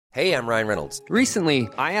Hey, I'm Ryan Reynolds. Recently,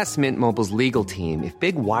 I asked Mint Mobile's legal team if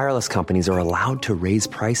big wireless companies are allowed to raise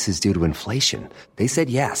prices due to inflation. They said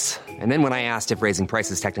yes. And then when I asked if raising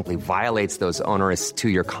prices technically violates those onerous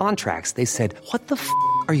two-year contracts, they said, "What the f***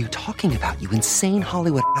 are you talking about, you insane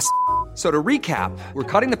Hollywood ass?" So to recap, we're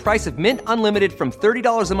cutting the price of Mint Unlimited from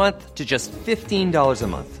 $30 a month to just $15 a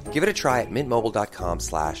month. Give it a try at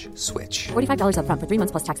mintmobile.com/switch. $45 up front for 3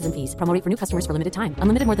 months plus taxes and fees. Promo rate for new customers for limited time.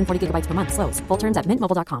 Unlimited more than 40 gigabytes per month. Slows full terms at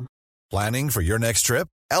mintmobile.com. Planning for your next trip?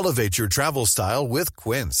 Elevate your travel style with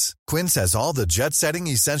Quince. Quince has all the jet-setting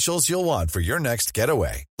essentials you'll want for your next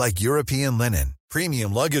getaway, like European linen,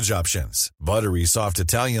 premium luggage options, buttery soft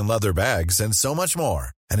Italian leather bags, and so much more.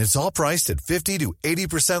 And it's all priced at 50 to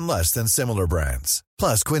 80% less than similar brands.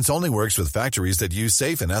 Plus, Quince only works with factories that use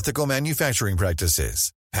safe and ethical manufacturing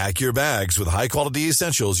practices. Pack your bags with high-quality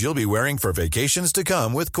essentials you'll be wearing for vacations to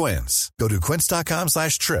come with Quince. Go to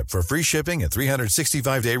quince.com/trip for free shipping and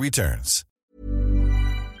 365-day returns.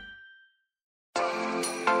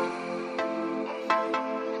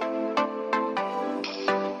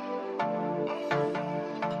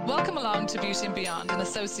 Welcome along to Beauty and Beyond in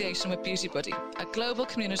association with Beauty Buddy, a global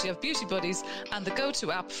community of beauty buddies and the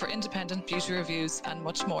go-to app for independent beauty reviews and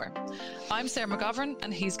much more. I'm Sarah McGovern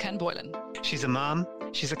and he's Ken Boylan. She's a mom,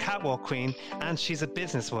 she's a catwalk queen, and she's a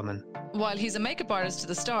businesswoman. While he's a makeup artist to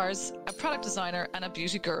the stars, a product designer and a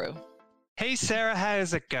beauty guru. Hey Sarah,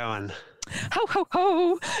 how's it going? Ho, ho,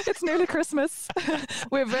 ho! It's nearly Christmas.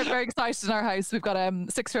 We're very, very excited in our house. We've got a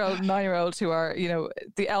 6-year-old and 9-year-old who are,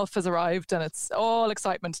 the elf has arrived and it's all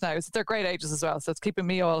excitement now. So they're great ages as well. So it's keeping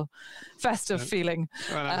me all festive feeling.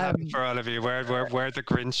 Well, I'm happy for all of you. We're the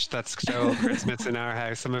Grinch that's stole Christmas in our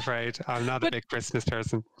house, I'm afraid. I'm not a big Christmas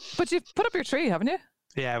person. But you've put up your tree, haven't you?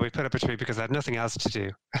 Yeah, we put up a tree because I had nothing else to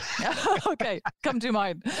do. Okay, come do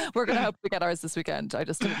mine. We're going to hope to get ours this weekend. I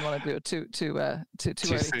just didn't want to do it too early.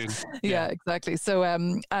 Soon. Yeah, exactly. So,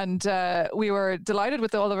 we were delighted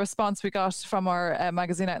with all the response we got from our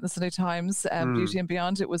magazine out in the Sunday Times, Beauty and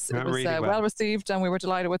Beyond. It was really well received, and we were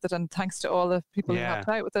delighted with it. And thanks to all the people who helped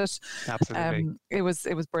out with it. Absolutely, it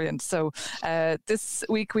was brilliant. So, this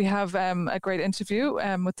week we have a great interview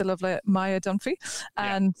with the lovely Maya Dunphy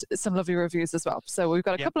and some lovely reviews as well. So we've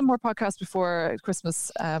got a couple of more podcasts before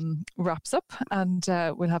Christmas wraps up, and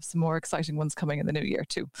we'll have some more exciting ones coming in the new year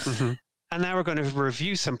too. Mm-hmm. And now we're going to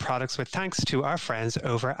review some products with thanks to our friends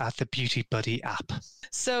over at the Beauty Buddy app.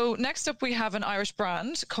 So next up we have an Irish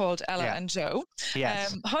brand called Ella and Joe.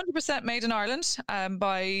 Yes. 100% made in Ireland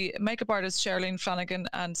by makeup artist Sherilyn Flanagan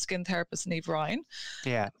and skin therapist Niamh Ryan.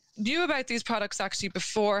 Yeah. Knew about these products actually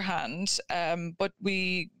beforehand, but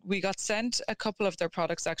we got sent a couple of their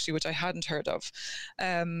products actually, which I hadn't heard of.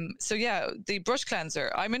 The brush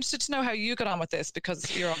cleanser. I'm interested to know how you got on with this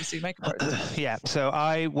because you're obviously a makeup artist. Yeah, so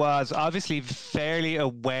I was obviously fairly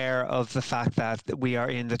aware of the fact that we are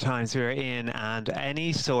in the times we're in, and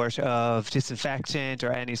any sort of disinfectant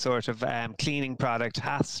or any sort of cleaning product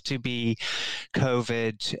has to be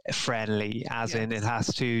COVID friendly, as in it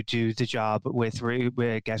has to do the job with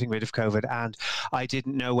getting rid of COVID. And I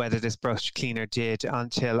didn't know whether this brush cleaner did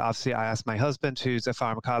until obviously I asked my husband, who's a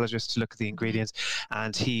pharmacologist, to look at the ingredients,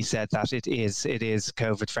 and he said that it is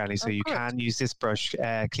COVID friendly. So you can use this brush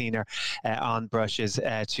cleaner on brushes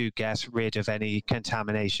to get rid of any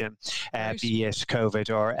contamination, be it COVID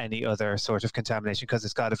or any other sort of contamination, because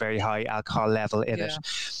it's got a very high alcohol level in it.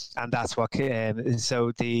 And that's what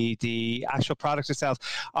so the actual product itself,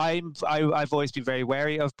 I've always been very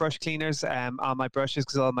wary of brush cleaners on my brushes,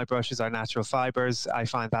 because all my brushes are natural fibers. I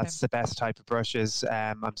find that's the best type of brushes.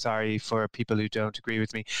 I'm sorry for people who don't agree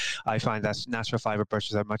with me. I find that natural fiber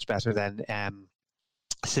brushes are much better than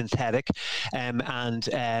synthetic, and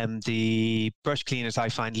the brush cleaners I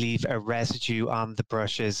find leave a residue on the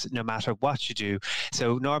brushes no matter what you do.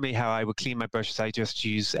 So normally how I would clean my brushes, I just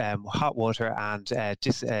use hot water and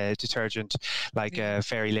detergent like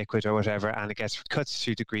fairy liquid or whatever, and it cuts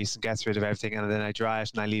through the grease and gets rid of everything, and then I dry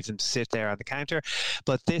it and I leave them to sit there on the counter.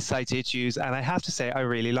 But this I did use, and I have to say I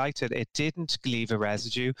really liked it. It didn't leave a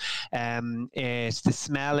residue. The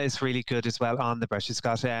smell is really good as well on the brush. It's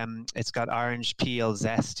got orange peel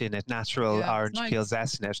zest in it, natural orange peel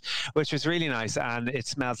zest in it, which was really nice, and it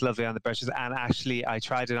smells lovely on the brushes. And actually I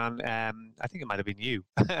tried it on, I think it might have been you.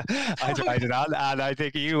 I tried it on, and I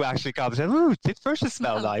think you actually commented, "Ooh, these brushes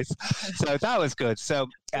smell nice." So that was good. So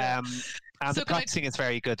and the pricing is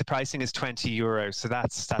very good. The pricing is €20, so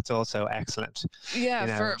that's also excellent.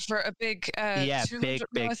 Yeah, for a big big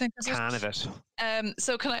I think can of it.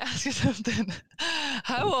 So can I ask you something?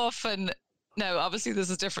 How often Now, obviously, this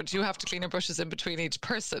is different. You have to clean your brushes in between each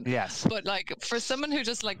person. Yes. But like for someone who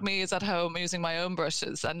just like me is at home using my own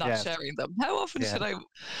brushes and not sharing them, how often should I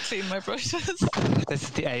clean my brushes? This is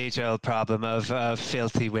the age-old problem of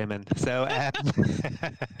filthy women. So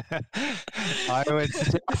I would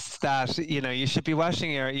suggest that, you should be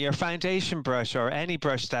washing your foundation brush or any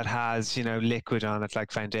brush that has, liquid on it,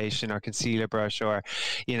 like foundation or concealer brush or,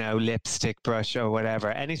 lipstick brush or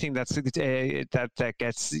whatever. Anything that's that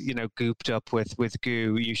gets, gooped up with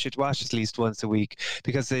goo, you should wash at least once a week,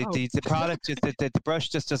 because the product is the brush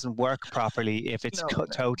just doesn't work properly if it's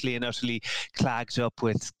totally and utterly clogged up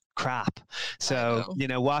with crap. So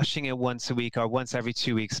washing it once a week or once every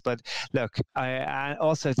 2 weeks. But look, I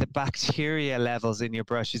also the bacteria levels in your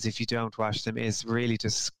brushes, if you don't wash them, is really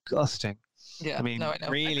disgusting. Yeah, I mean, no, I know.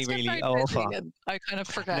 really, really awful. I kind of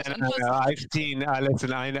forget. No, I've seen.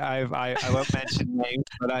 Listen, I won't mention names,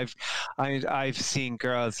 but I've seen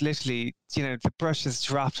girls literally, the brush is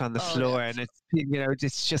dropped on the floor, and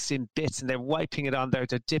it's just in bits, and they're wiping it on there.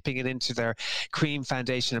 They're dipping it into their cream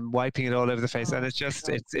foundation and wiping it all over the face, and it's just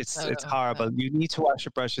it's horrible. You need to wash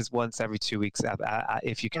your brushes once every 2 weeks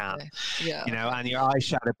if you can. And your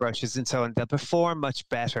eyeshadow brushes and so on. They'll perform much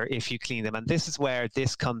better if you clean them, and this is where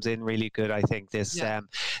this comes in really good. I think this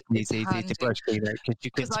the brush cleaner,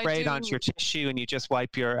 you can spray it onto your tissue and you just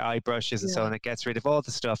wipe your eye brushes and so on. It gets rid of all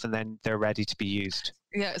the stuff, and then they're ready to be used.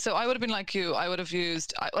 Yeah, so I would have been like you. I would have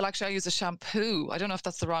used, I use a shampoo. I don't know if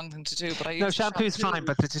that's the wrong thing to do, but I use shampoo is fine,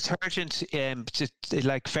 but the detergent,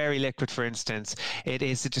 like Fairy Liquid, for instance, it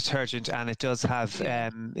is a detergent, and it does have,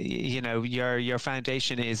 your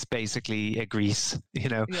foundation is basically a grease,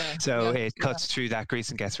 so it cuts through that grease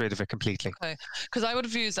and gets rid of it completely. Okay, because I would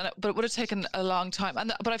have used, but it would have taken a long time.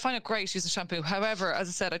 But I find it great using shampoo. However, as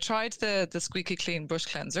I said, I tried the Squeaky Clean brush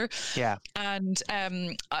cleanser. Yeah, and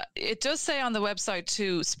it does say on the website to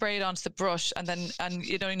spray it onto the brush, and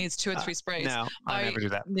it only needs 2 or 3 sprays. No, I never do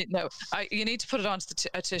that. You need to put it onto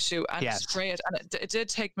a tissue and spray it. And it did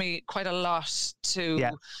take me quite a lot to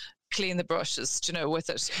clean the brushes, with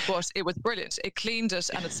it, but it was brilliant. It cleaned it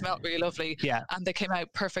and it smelled really lovely. Yeah, and they came out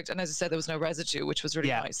perfect. And as I said, there was no residue, which was really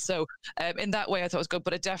nice. So in that way, I thought it was good.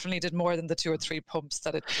 But it definitely did more than the 2 or 3 pumps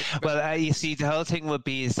that it. Well, you see, the whole thing would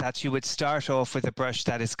be is that you would start off with a brush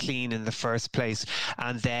that is clean in the first place,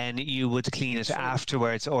 and then you would clean it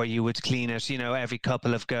afterwards, or you would clean it, every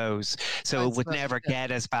couple of goes. So it would never get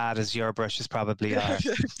as bad as your brushes probably are.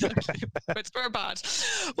 It's very bad.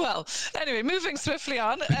 Well, anyway, moving swiftly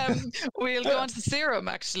on. We'll go on to the serum,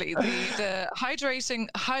 actually. The hydrating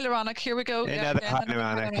hyaluronic. Here we go. Another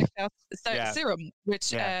hyaluronic. Serum,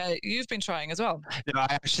 which you've been trying as well. No, I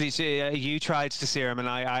actually, you tried the serum, and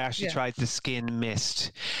I actually tried the skin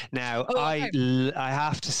mist. Now, I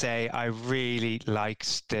have to say, I really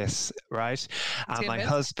liked this, right? And my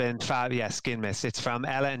husband, skin mist. It's from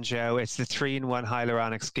Ella and Joe. It's the 3-in-1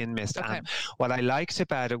 hyaluronic skin mist. Okay. And what I liked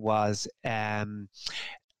about it was,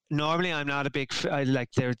 normally I'm not a big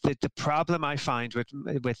the problem I find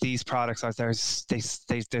with these products are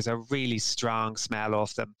there's a really strong smell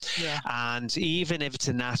of them, and even if it's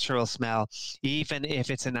a natural smell, even if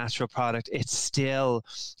it's a natural product, it's still,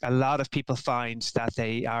 a lot of people find that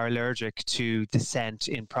they are allergic to the scent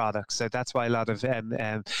in products. So that's why a lot of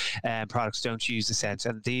products don't use the scent,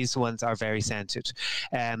 and these ones are very scented.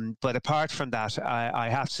 But apart from that, I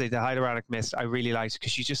have to say the hyaluronic mist I really liked,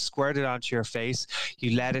 because you just squirt it onto your face,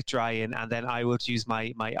 you let it dry in, and then I would use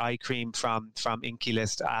my eye cream from Inky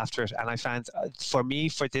List after it. And I found, for me,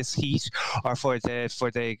 for this heat, or for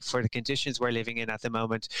the conditions we're living in at the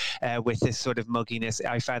moment, with this sort of mugginess,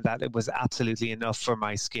 I found that it was absolutely enough for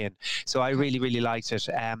my skin. So I really, really liked it.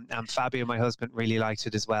 And Fabio, my husband, really liked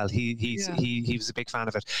it as well. He was a big fan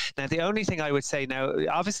of it. Now, the only thing I would say, now,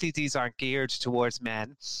 obviously these aren't geared towards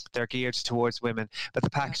men, they're geared towards women, but the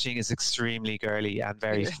packaging is extremely girly and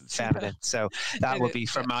very feminine. So that would be,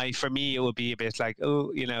 for me, it would be a bit like,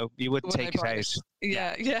 you wouldn't take it out.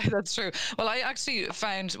 Yeah, that's true. Well, I actually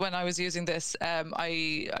found when I was using this,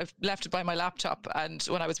 I've left it by my laptop, and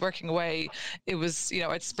when I was working away, it was,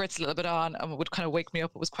 I'd spritz a little bit on, and it would kind of wake me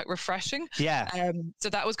up. It was quite refreshing. Yeah. So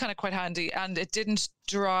that was kind of quite handy, and it didn't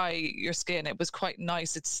dry your skin. It was quite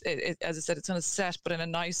nice. It's as I said, it's on a set, but in a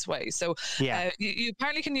nice way. So you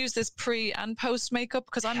apparently can use this pre and post makeup,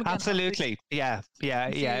 because I'm absolutely. Yeah.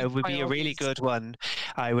 It would be a really good one.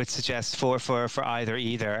 I would suggest for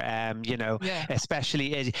either.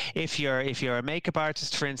 Especially if you're a makeup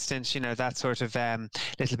artist, for instance, that sort of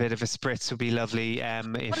little bit of a spritz would be lovely.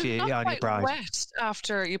 If you on your bride. Wet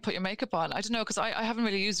after you put your makeup on. I don't know, because I haven't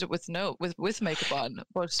really used it with makeup on.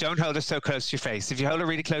 But don't hold it so close to your face. If you hold it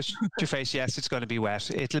really close to your face, yes, it's going to be wet.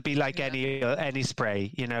 It'll be like any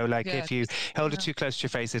spray. If you hold it too close to your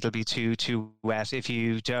face, it'll be too wet. If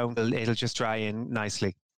you don't, it'll just dry in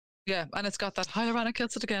nicely. Yeah, and it's got that hyaluronic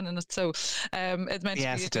acid again in it, so it's meant to be.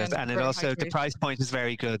 Yes, it does, and it also the price point is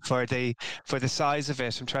very good for the size of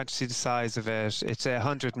it. I'm trying to see the size of it. It's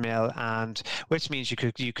 100 ml, and which means you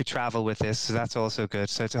could travel with this, so that's also good.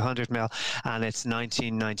 So it's 100 ml, and it's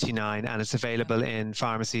 $19.99, and it's available in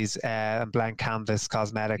pharmacies, Blank Canvas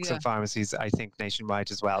Cosmetics and pharmacies, I think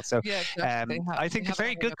nationwide as well. So I think a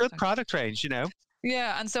very good product range.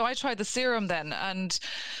 Yeah, and so I tried the serum then, and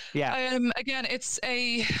again, it's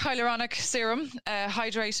a hyaluronic serum,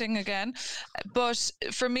 hydrating again. But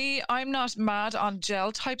for me, I'm not mad on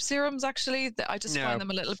gel type serums. Actually, I just find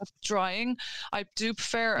them a little bit drying. I do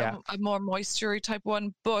prefer a more moistury type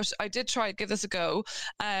one. But I did give this a go.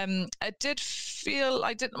 I did feel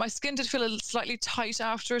my skin did feel slightly tight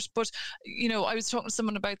after it. But I was talking to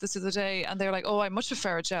someone about this the other day, and they're like, "Oh, I much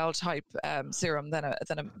prefer a gel type serum than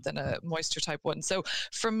a moisture type one." So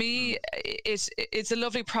for me, it's a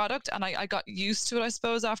lovely product, and I got used to it, I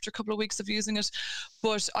suppose, after a couple of weeks of using it.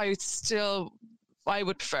 But I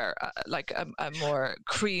would prefer a more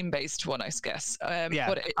cream-based one, I guess.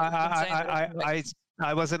 But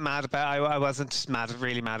I wasn't mad about. I wasn't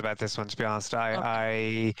really mad about this one, to be honest.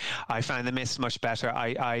 I find the mist much better.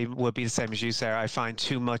 I would be the same as you, Sarah. I find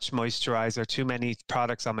too much moisturizer, too many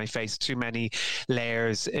products on my face, too many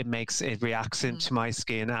layers. It reacts into my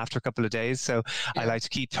skin after a couple of days. So I like to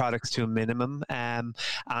keep products to a minimum. And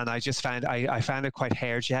I just found I found it quite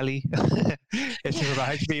hair jelly. It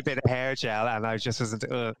reminded me a bit of hair gel, and I just wasn't,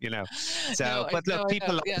 So,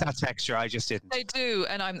 people like that texture. I just didn't. They do,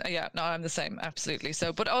 and I'm the same, absolutely.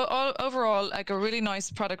 So, but overall, like a really nice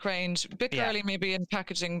product range. A bit early maybe in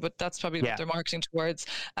packaging, but that's probably what they're marketing towards.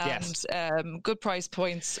 And good price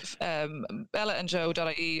points.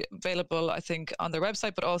 BellaandJoe.ie available, I think, on their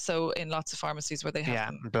website, but also in lots of pharmacies where they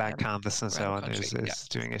have them, Black Canvas and so on is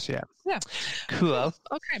doing it. Yeah. Cool.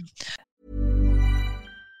 Okay.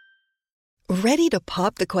 Ready to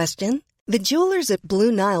pop the question? The jewelers at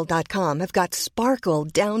BlueNile.com have got sparkle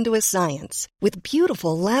down to a science with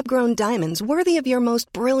beautiful lab-grown diamonds worthy of your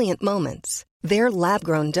most brilliant moments. Their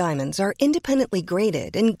lab-grown diamonds are independently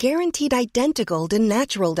graded and guaranteed identical to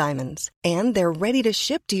natural diamonds, and they're ready to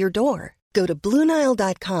ship to your door. Go to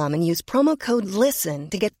BlueNile.com and use promo code LISTEN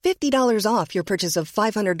to get $50 off your purchase of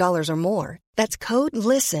 $500 or more. That's code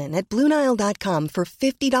LISTEN at BlueNile.com for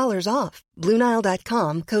 $50 off.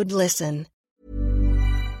 BlueNile.com, code LISTEN.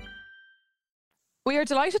 We are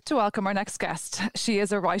delighted to welcome our next guest. She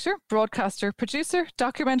is a writer, broadcaster, producer,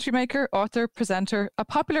 documentary maker, author, presenter, a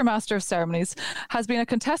popular master of ceremonies, has been a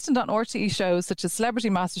contestant on RTE shows such as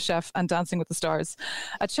Celebrity MasterChef and Dancing with the Stars,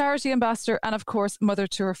 a charity ambassador, and of course, mother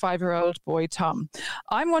to her 5-year-old boy, Tom.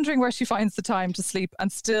 I'm wondering where she finds the time to sleep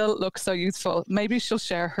and still look so youthful. Maybe she'll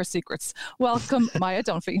share her secrets. Welcome, Maya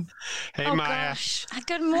Dunphy. Hey, Maya. Gosh.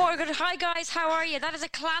 Good morning. Hi, guys. How are you? That is a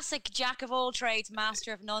classic jack of all trades,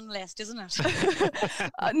 master of none list, isn't it?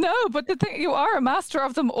 No, but the thing, you are a master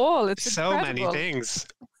of them all. It's so incredible. many things.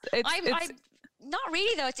 Not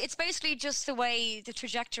really, though. It's basically just the way the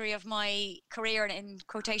trajectory of my career in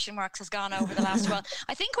quotation marks has gone over the last while.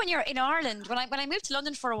 I think when you're in Ireland, when I moved to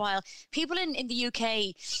London for a while, people in the UK,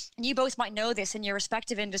 and you both might know this in your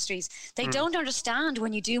respective industries, they don't understand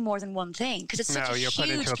when you do more than one thing, because it's such a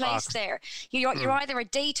huge place there. You're either a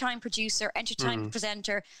daytime producer, entertainment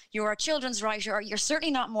presenter, you're a children's writer, or you're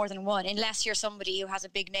certainly not more than one, unless you're somebody who has a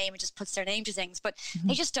big name and just puts their name to things. But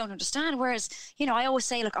they just don't understand. Whereas, I always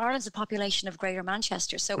say, look, Ireland's a population of Greater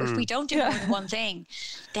Manchester, so if we don't do more than one thing,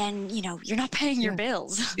 then you're not paying your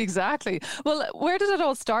bills. Exactly. Well, where did it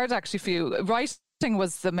all start actually for you? Writing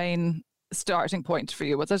was the main starting point for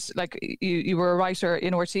you. Was it like you were a writer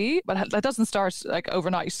in RTE, but that doesn't start like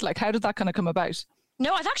overnight? Like, how did that kind of come about?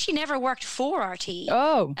 No, I've actually never worked for RTE.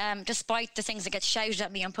 Oh. Despite the things that get shouted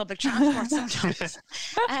at me on public transport sometimes.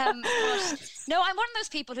 But no, I'm one of those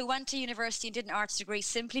people who went to university and did an arts degree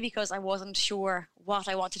simply because I wasn't sure what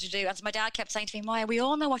I wanted to do. And so my dad kept saying to me, Maya, we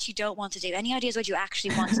all know what you don't want to do. Any ideas what you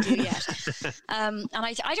actually want to do yet? And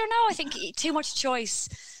I don't know. I think too much choice.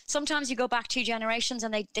 Sometimes you go back 2 generations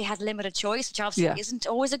and they had limited choice, which obviously isn't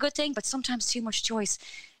always a good thing, but sometimes too much choice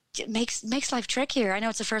it makes life trickier. I know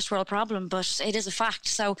it's a first world problem, but it is a fact.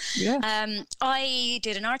 So I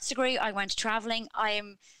did an arts degree. I went traveling.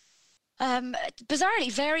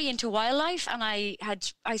 Bizarrely, very into wildlife, and I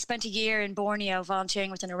spent a year in Borneo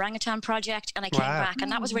volunteering with an orangutan project, and I came back,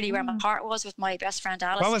 and that was really where my heart was with my best friend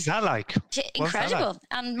Alice. What was that like? Incredible.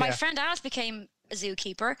 And my friend Alice became a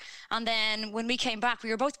zookeeper, and then when we came back, we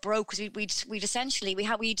were both broke because we'd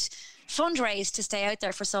fundraised to stay out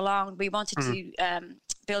there for so long. We wanted to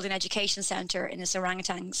build an education centre in this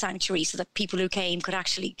orangutan sanctuary so that people who came could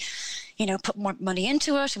actually, put more money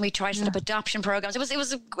into it. And we tried to set up adoption programs. It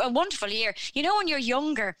was a wonderful year. When you're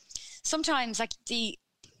younger, sometimes like the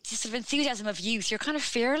sort of enthusiasm of youth, you're kind of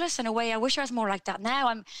fearless in a way. I wish I was more like that now.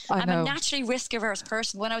 I'm a naturally risk averse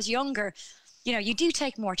person. When I was younger, you do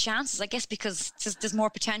take more chances, I guess, because there's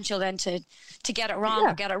more potential then to get it wrong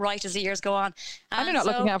or get it right as the years go on. And you're not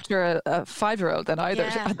looking after a 5-year-old then either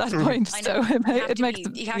at that point. So it makes it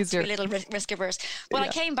easier. You have to be a little risk averse. Well, I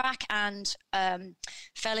came back and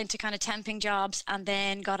fell into kind of temping jobs, and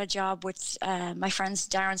then got a job with my friends.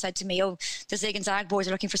 Darren said to me, the Zig and Zag boys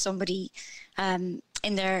are looking for somebody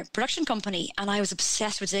in their production company, and I was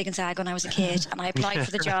obsessed with Zig and Zag when I was a kid, and I applied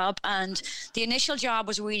for the job, and the initial job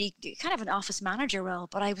was really kind of an office manager role,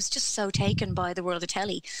 but I was just so taken by the world of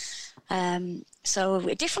telly. So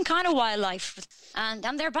a different kind of wildlife, and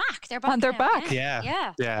they're back. They're back. And they're now. back.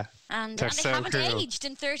 Yeah. And they haven't aged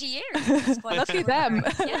in 30 years. Lucky them.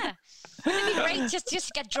 Yeah. It'd be great just to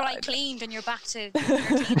get dry cleaned and you're back to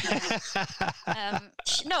 13.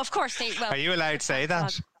 No, of course they. Well, are you allowed to say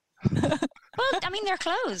that? Well, I mean, they're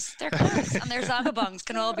clothes, and their Zagabongs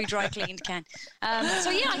can all be dry cleaned, Ken. So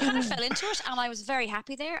yeah, I kind of fell into it, and I was very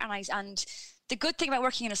happy there. And the good thing about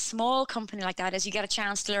working in a small company like that is you get a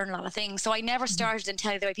chance to learn a lot of things. So I never started in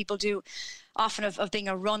telly the way people do often of being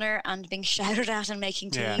a runner and being shouted at and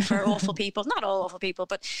making tea for awful people. Not all awful people,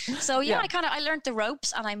 but so I learned the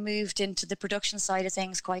ropes, and I moved into the production side of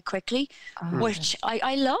things quite quickly, which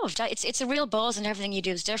I loved. It's a real buzz, and everything you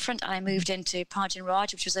do is different. And I moved into Podge and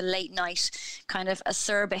Rog, which was a late night kind of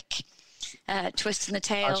acerbic twist in the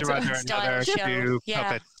tail style show.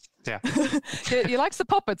 Yeah. You like the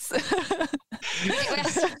puppets.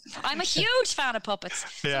 I'm a huge fan of puppets.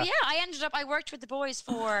 Yeah. So I worked with the boys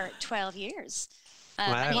for 12 years.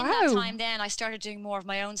 Wow. And in that time then I started doing more of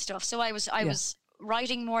my own stuff. So I was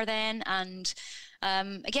writing more then, and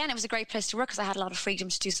again, it was a great place to work because I had a lot of freedom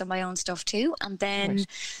to do some of my own stuff too. And then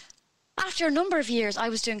after a number of years, I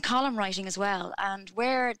was doing column writing as well. And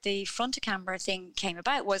where the front of camera thing came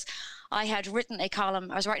about was I had written a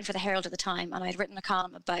column. I was writing for the Herald at the time, and I had written a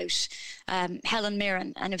column about Helen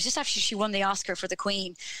Mirren, and it was just after she won the Oscar for The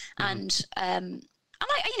Queen. And I,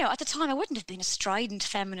 at the time, I wouldn't have been a strident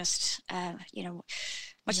feminist,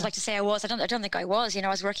 much as I like to say I was. I don't think I was. I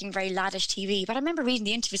was working very laddish TV. But I remember reading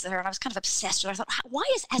the interviews with her, and I was kind of obsessed with her. I thought, why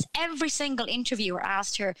has every single interviewer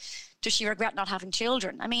asked her, does she regret not having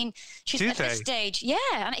children? I mean, she's at this stage. Yeah,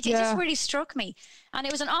 and it just really struck me. And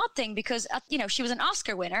it was an odd thing because, she was an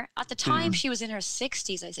Oscar winner. At the time, she was in her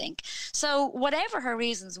 60s, I think. So whatever her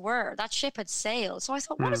reasons were, that ship had sailed. So I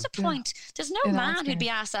thought, what is the point? There's no man who'd be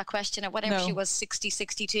asked that question at whatever she was, 60,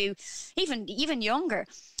 62, even younger.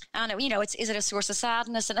 And, is it a source of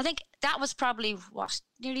sadness? And I think that was probably,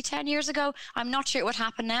 nearly 10 years ago? I'm not sure it would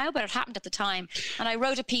happen now, but it happened at the time. And I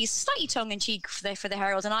wrote a piece, slightly tongue-in-cheek for the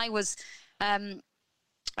Herald, and I was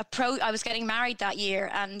I was getting married that year,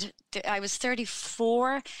 and I was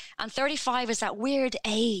 34, and 35 is that weird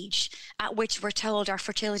age at which we're told our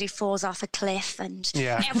fertility falls off a cliff and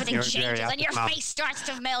everything changes and your face starts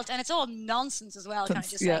to melt, and it's all nonsense as well, can I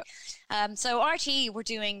just say. So RTE were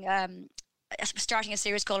doing starting a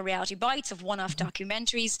series called Reality Bites of one-off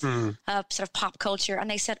documentaries, sort of pop culture, and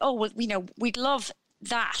they said, we'd love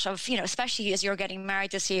that of, especially as you're getting married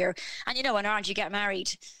this year, and in Ireland you get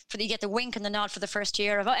married, you get the wink and the nod for the first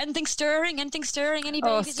year of anything stirring, any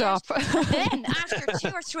babies. Oh, stop. And then after 2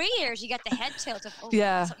 or 3 years you get the head tilt of something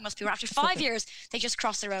must be wrong. After 5 years they just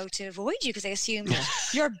cross the road to avoid you because they assume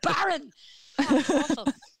you're barren. It's awful.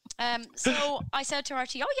 So I said to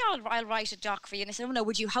RT, I'll write a doc for you. And I said, no,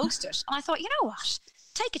 would you host it? And I thought, you know what?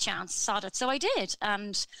 Take a chance, sod it. So I did.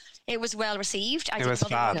 And it was well received. I did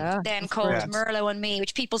another one then called Merlot and Me,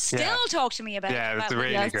 which people still talk to me about. Yeah, it was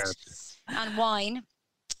really good. And wine.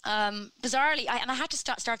 Bizarrely, I had to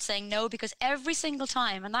start saying no because every single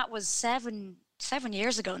time, and that was seven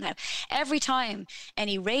years ago now, every time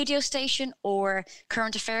any radio station or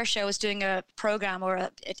current affairs show is doing a program or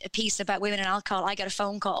a piece about women and alcohol, I get a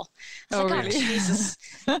phone call. Really? Jesus.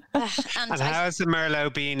 And how has the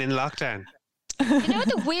Merlot been in lockdown?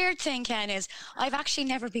 The weird thing, Ken, is I've actually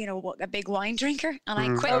never been a big wine drinker, and I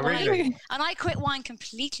quit wine. Really? And I quit wine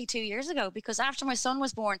completely 2 years ago because after my son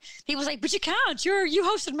was born, people was like, "But you can't. You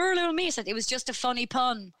hosted Merlot and Me." I said it was just a funny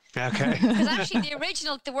pun Okay. Because actually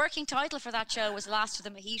the working title for that show was Last of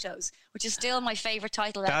the Mojitos, which is still my favourite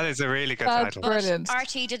title ever. That is a really good title. Brilliant.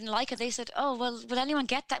 RT didn't like it. They said, oh, well, will anyone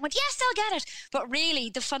get that? I went, yes, they'll get it. But really,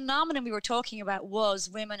 the phenomenon we were talking about was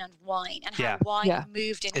women and wine, and how wine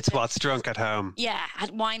moved into... It's what's drunk at home. Yeah,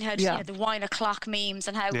 wine had the wine o'clock memes,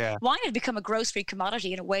 and how wine had become a grocery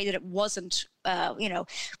commodity in a way that it wasn't.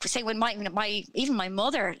 Say when my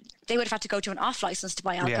mother, they would have had to go to an off license to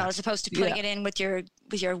buy alcohol as opposed to putting it in with your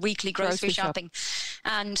weekly grocery shopping.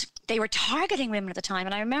 And they were targeting women at the time.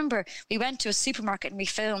 And I remember we went to a supermarket and we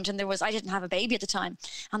filmed, and I didn't have a baby at the time,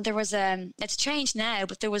 and there was it's changed now,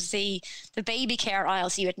 but there was the baby care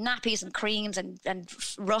aisle. So you had nappies and creams and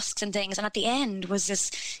rusks and things, and at the end was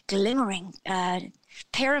this glimmering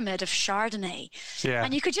pyramid of Chardonnay,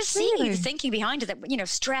 and you could just see the thinking behind it, that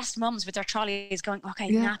stressed mums with their trolleys going, okay,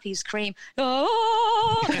 nappies, cream, the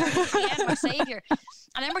end, my saviour.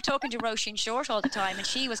 And then we're talking to Roisin Short all the time, and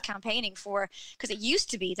she was campaigning for, because it used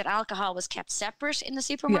to be that alcohol was kept separate in the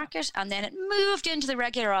supermarket, and then it moved into the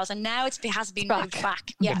regular aisles, and now it has been moved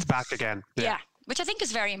back. It's back again. Yeah. Which I think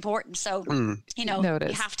is very important. So, you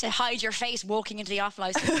have to hide your face walking into the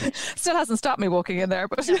off-license. Still hasn't stopped me walking in there,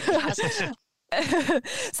 but... No, it hasn't.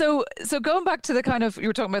 So going back to the kind of, you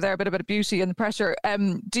were talking about there a bit about beauty and the pressure,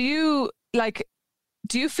 do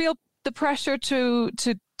you feel the pressure to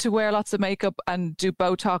wear lots of makeup and do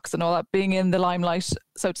Botox and all that, being in the limelight,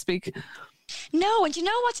 so to speak? No, and you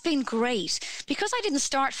know what's been great? Because I didn't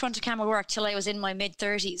start front of camera work till I was in my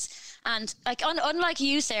mid-30s. And like unlike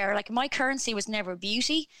you, Sarah, like my currency was never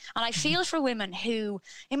beauty. And I feel for women who,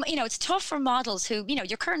 it's tough for models who,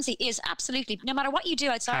 your currency is absolutely, no matter what you do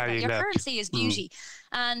outside that, your currency is beauty.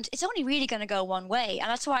 And it's only really going to go one way. And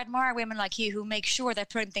that's why I admire women like you who make sure they're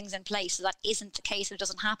putting things in place so that isn't the case and it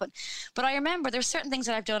doesn't happen. But I remember there's certain things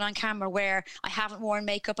that I've done on camera where I haven't worn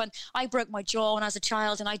makeup, and I broke my jaw when I was a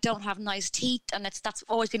child, and I don't have nice teeth, and that's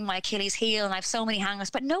always been my Achilles heel, and I have so many hang-ups.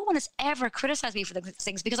 But no one has ever criticized me for those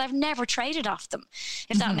things because I've never traded off them,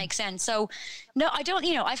 if that makes sense. So no, I don't,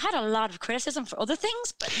 I've had a lot of criticism for other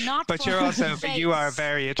things, but not But for you're also, face. you are a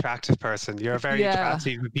very attractive person. You're a very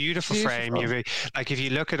attractive, beautiful frame. If you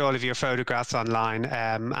look at all of your photographs online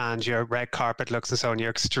and your red carpet looks and so on, you're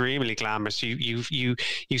extremely glamorous. You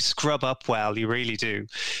scrub up well, you really do.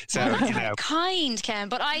 So kind, Ken,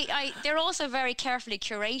 but I they're also very carefully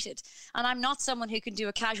curated, and I'm not someone who can do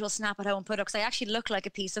a casual snap at home put up, because I actually look like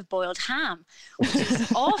a piece of boiled ham, which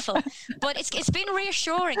is awful. But it's been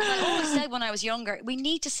reassuring. I always said when I was younger, we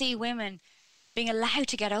need to see women being allowed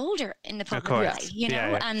to get older in the public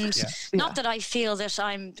eye, and not that I feel that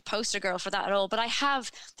I'm the poster girl for that at all, but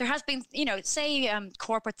there has been,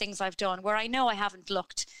 corporate things I've done where I know I haven't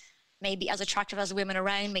looked maybe as attractive as the women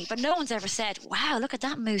around me, but no one's ever said, wow, look at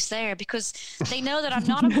that moose there, because they know that I'm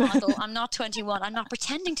not a model, I'm not 21, I'm not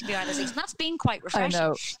pretending to be either sex, and that's been quite refreshing.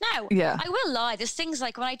 Now, I will lie, there's things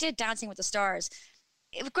like when I did Dancing with the Stars,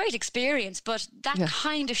 it was a great experience, but that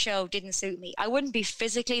kind of show didn't suit me. I wouldn't be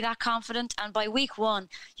physically that confident. And by week one,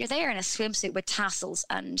 you're there in a swimsuit with tassels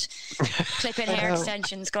and clip-in hair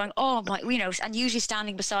extensions going, oh my, and usually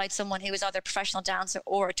standing beside someone who is either a professional dancer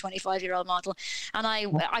or a 25-year-old model. And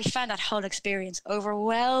I found that whole experience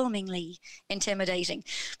overwhelmingly intimidating.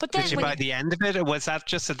 But then, did you by the end of it, or was that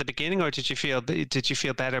just at the beginning, or did you feel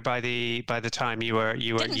better by the time you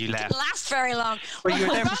left? Didn't last very long. Well, you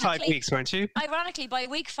were there for 5 weeks, weren't you? Ironically, by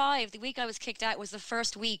week 5, the week I was kicked out was the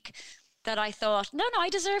first week that I thought, no, I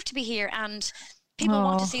deserve to be here, and people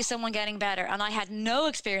want to see someone getting better. And I had no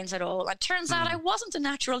experience at all. It turns out I wasn't a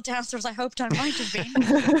natural dancer as I hoped I might have been.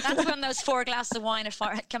 That's when those 4 glasses of wine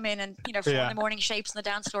had come in, and 4 in the morning shapes on the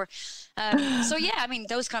dance floor.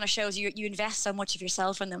 Those kind of shows, you invest so much of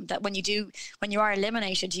yourself in them that when you are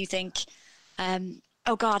eliminated, you think,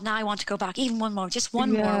 oh God, now I want to go back even one more week.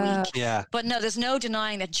 Yeah. But no, there's no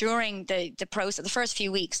denying that during the process, the first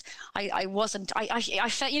few weeks, I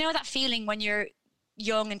felt, that feeling when you're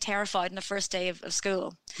young and terrified on the first day of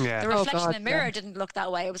school. The reflection in the mirror didn't look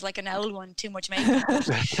that way. It was like an old one, too much makeup.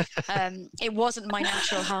 It wasn't my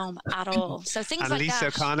natural home at all. So things like Lisa that.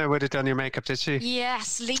 Lisa O'Connor would have done your makeup, did she?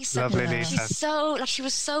 Yes, Lisa. Lovely Lisa. She's she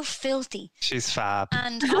was so filthy. She's fab.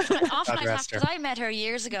 And often because I met her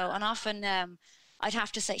years ago, and often I'd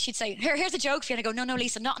have to say, she'd say, here's a joke for you. And I go, no,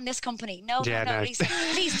 Lisa, not in this company. No, Lisa,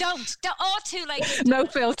 please don't. Oh, too late. No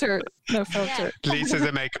filter. Yeah. Lisa's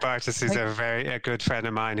a makeup artist. She's a good friend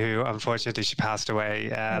of mine who, unfortunately, she passed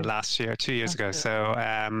away last year, 2 years ago. So,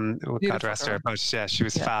 God rest her. But yeah, she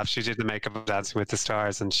was fab. She did the makeup of Dancing with the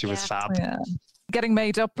Stars, and she was fab. Yeah. getting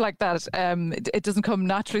made up like that, it doesn't come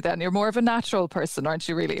naturally then. You're more of a natural person, aren't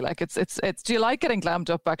you, really? Like it's do you like getting glammed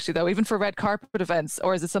up actually though, even for red carpet events,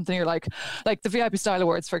 or is it something you're like the VIP Style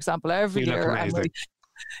Awards, for example, every year?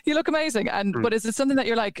 You look amazing. But is it something that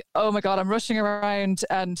you're like, oh my God, I'm rushing around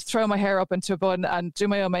and throw my hair up into a bun and do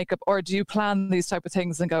my own makeup? Or do you plan these type of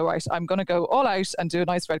things and go, right, I'm going to go all out and do a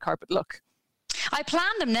nice red carpet look? I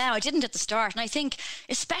plan them now. I didn't at the start. And I think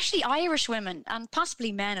especially Irish women and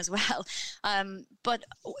possibly men as well. But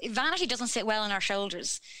vanity doesn't sit well on our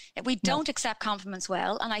shoulders. We don't accept compliments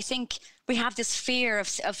well. And I think we have this fear of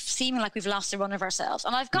seeming like we've lost the run of ourselves.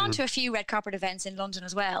 And I've gone to a few red carpet events in London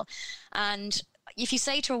as well. And if you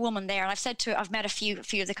say to a woman there, and I've met a few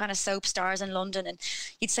of the kind of soap stars in London, and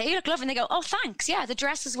you'd say, you look lovely, and they go, oh, thanks. Yeah, the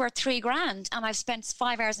dress is worth $3,000 and I've spent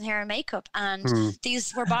 5 hours in hair and makeup, and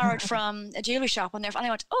these were borrowed from a jewellery shop. And I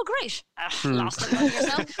went, oh, great. Lost it on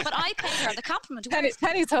yourself. But I paid her the compliment.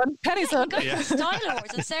 Pennies, hon. The Style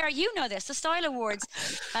Awards. And Sarah, you know this. The Style Awards,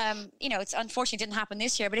 it's unfortunately didn't happen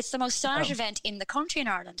this year, but it's the most stylish event in the country in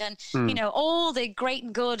Ireland. And, all the great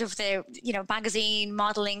and good of the, magazine,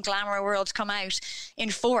 modelling, glamour world come out in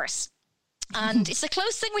force. And it's the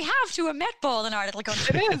closest thing we have to a Met Ball in our little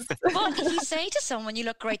country. It is. But if you say to someone, you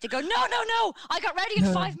look great, they go, no, I got ready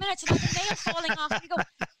in 5 minutes and I have the nails falling off. And you go,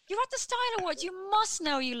 you're at the Style Awards, you must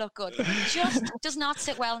know you look good. It just does not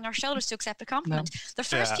sit well on our shoulders to accept a compliment. No. The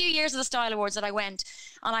first few years of the Style Awards that I went,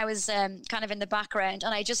 and I was kind of in the background,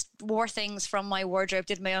 and I just wore things from my wardrobe,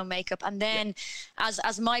 did my own makeup, and then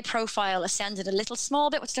as my profile ascended a little small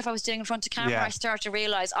bit with stuff I was doing in front of camera, I started to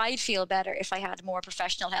realise I'd feel better if I had more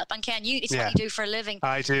professional help. And Ken, it's what you do for a living.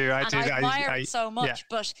 I do. I admire it so much.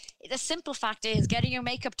 But the simple fact is, getting your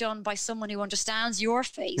makeup done by someone who understands your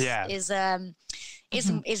face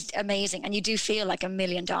is amazing, and you do feel like $1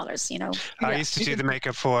 million, I used to do the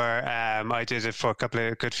makeup for I did it for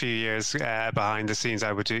a good few years behind the scenes.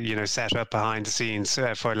 I would do set up behind the scenes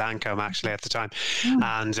for Lancome actually at the time,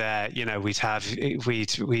 and we'd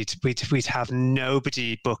have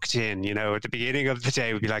nobody booked in. At the beginning of the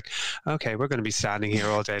day we'd be like, okay, we're going to be standing here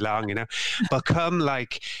all day long, but come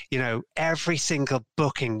every single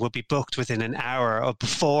booking would be booked within an hour or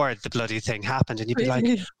before the bloody thing happened, and you'd be like,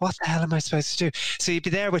 what the hell am I supposed to do? So you'd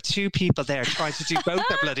be there with two people there trying to do both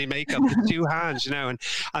their bloody makeup with two hands, and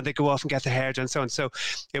they go off and get their hair done and so on. So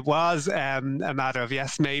it was a matter of,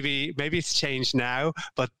 yes, maybe it's changed now,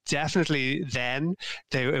 but definitely then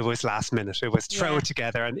it was last minute. It was throw it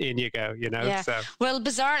together and in you go, Yeah. So. Well,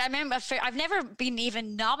 bizarre. I remember I've never been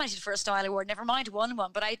even nominated for a Style Award, never mind won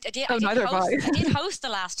one, but I did host the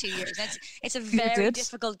last 2 years. It's a very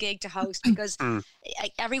difficult gig to host because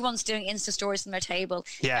everyone's doing Insta stories on their table.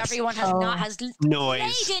 Yes. Everyone has noise,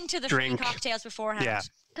 laid into the drink, free cocktails beforehand. Yeah.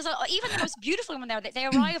 Because even the most beautiful women there, they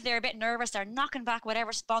arrive, they're a bit nervous, they're knocking back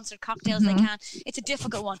whatever sponsored cocktails they can. It's a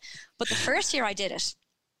difficult one. But the first year I did it,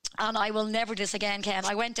 and I will never do this again, Ken.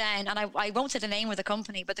 I went down, and I won't say the name of the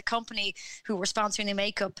company, but the company who were sponsoring the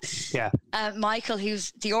makeup, Michael,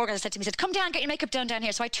 who's the organizer, said to me, come down, get your makeup done down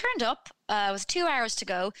here. So I turned up. It was 2 hours to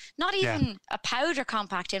go, not even a powder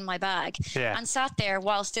compact in my bag, and sat there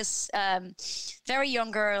whilst this very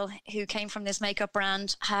young girl who came from this makeup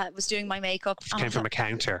brand was doing my makeup. She came from a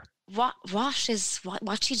counter. What's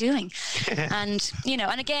she doing? And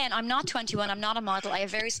and again, I'm not 21, I'm not a model, I have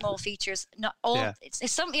very small features. Not all it's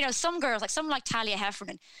some girls, like someone like Talia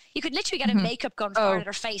Heffernan, you could literally get a makeup gun fired at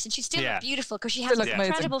her face and she'd still look beautiful because she has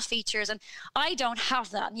incredible features, and I don't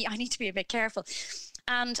have that, and I need to be a bit careful.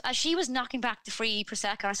 And as she was knocking back the free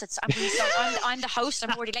Prosecco, I said, I'm really sorry, I'm the host,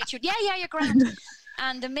 I'm already late. Yeah, you're grand.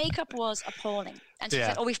 And the makeup was appalling. And she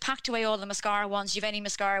said, we've packed away all the mascara ones. Do you have any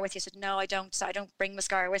mascara with you? I said, no, I don't. So I don't bring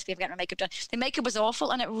mascara with me. I'm getting my makeup done. The makeup was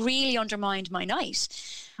awful, and it really undermined my night.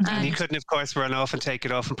 And you couldn't, of course, run off and take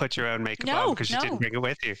it off and put your own makeup on because you didn't bring it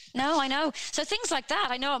with you. No, I know. So things like that,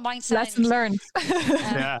 I know it might sound... Lesson learned.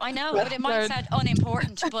 I know, but it might sound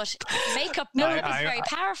unimportant, but makeup is very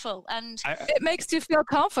powerful. And it makes you feel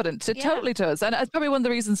confident. It totally does. And it's probably one of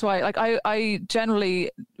the reasons why, like, I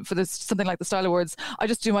generally, for something like the Style Awards, I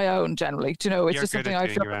just do my own generally. Do you know, it's just something I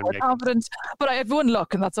feel more confident. But I have one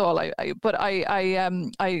look, and that's all. I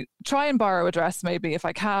try and borrow a dress maybe if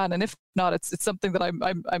I can, and if not, it's something that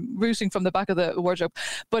I'm rooting from the back of the wardrobe.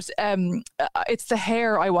 But it's the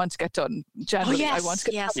hair I want to get done generally. I want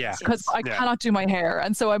to get done because I cannot do my hair,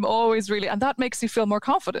 and so I'm always really, and that makes you feel more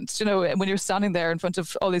confident. You know, when you're standing there in front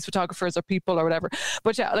of all these photographers or people or whatever.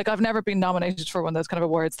 But yeah, like I've never been nominated for one of those kind of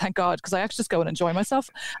awards, thank God, because I actually just go and enjoy myself.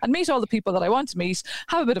 and meet all the people that I want to meet,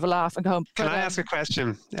 have a bit of a laugh, and go home. Can I ask a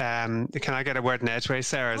question? Can I get a word in edgeways,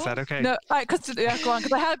 Sarah? Is that okay? No, go on,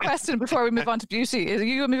 because I had a question before we move on to beauty. Are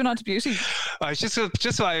you moving on to beauty? Just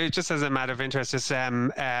as a matter of interest,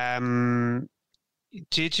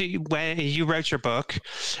 did you, when you wrote your book,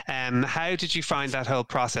 how did you find that whole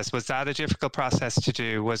process? Was that a difficult process to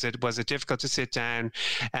do? Was it difficult to sit down?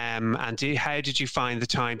 And how did you find the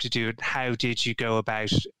time to do it? How did you go about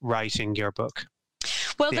writing your book?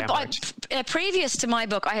 Well, previous to my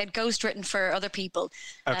book, I had ghostwritten for other people,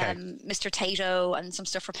 okay. Mr. Tato and some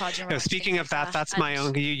stuff for Podger. No, speaking of that, that's my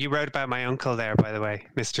uncle. You wrote about my uncle there, by the way,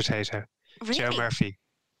 Mr. Tato. Really? Joe Murphy.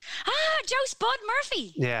 Joe Spud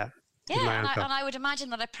Murphy. Yeah. Yeah, and I would imagine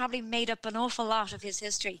that I probably made up an awful lot of his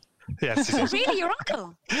history. Yes. Oh, really, your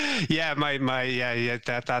uncle? Yeah,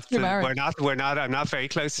 that's we're not. I'm not very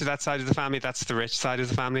close to that side of the family. That's the rich side of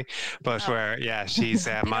the family. But she's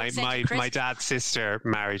my dad's sister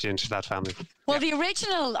married into that family. Well, the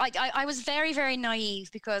original, I was very, very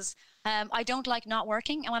naive because I don't like not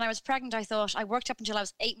working. And when I was pregnant, I thought I worked up until I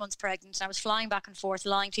was 8 months pregnant. And I was flying back and forth,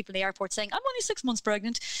 lying to people in the airport saying, I'm only 6 months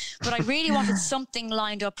pregnant. But I really wanted something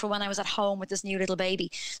lined up for when I was at home with this new little baby.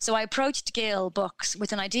 So I approached Gill Books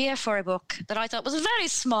with an idea for a book that I thought was very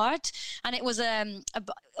smart. And it was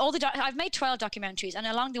I've made 12 documentaries. And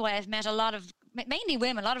along the way, I've met a lot of mainly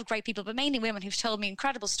women, a lot of great people, but mainly women who've told me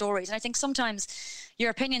incredible stories. And I think sometimes your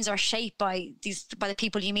opinions are shaped by the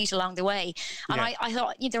people you meet along the way. And I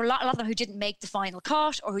thought there were a lot of them who didn't make the final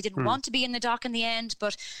cut or who didn't want to be in the doc in the end.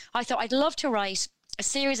 But I thought I'd love to write a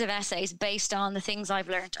series of essays based on the things I've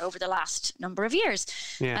learned over the last number of years.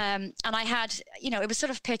 Yeah. And I had, it was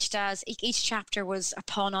sort of pitched as each chapter was a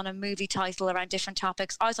pun on a movie title around different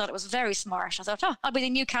topics. I thought it was very smart. I thought, I'll be the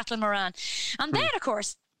new Caitlin Moran. And then, of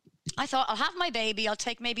course, I thought I'll have my baby, I'll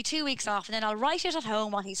take maybe 2 weeks off, and then I'll write it at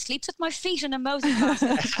home while he sleeps at my feet in a mosey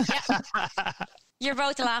closet. You're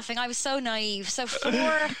both laughing. I was so naive. So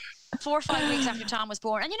 4 or 5 weeks after Tom was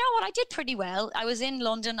born, and you know what? I did pretty well. I was in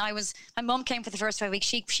London. My mum came for the first 5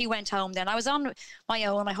 weeks. She went home then. I was on my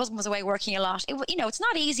own. My husband was away working a lot. It's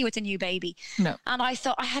not easy with a new baby. No. And I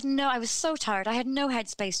thought I was so tired. I had no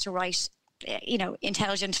headspace to write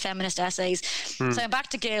intelligent feminist essays. So I'm back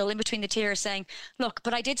to Gill in between the tears saying, look,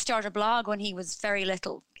 but I did start a blog when he was very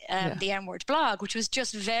little, the M-Word blog, which was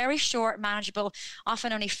just very short, manageable,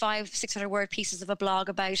 often only 500-600 word pieces of a blog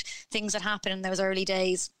about things that happened in those early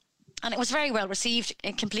days. And it was very well received,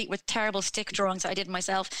 complete with terrible stick drawings I did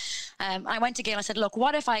myself. I went to Gill and I said, look,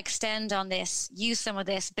 what if I extend on this, use some of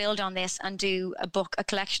this, build on this, and do a book, a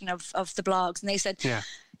collection of the blogs? And they said,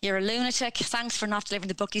 you're a lunatic. Thanks for not delivering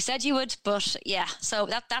the book you said you would. But yeah, so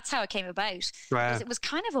that's how it came about. Wow. It was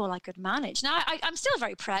kind of all I could manage. Now, I'm still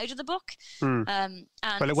very proud of the book. And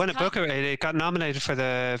it won a Booker. It got nominated for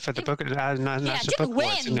the Booker. It didn't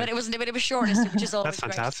win, but it was shortlisted, which is always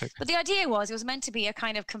That's fantastic. Great. But the idea was it was meant to be a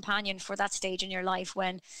kind of companion for that stage in your life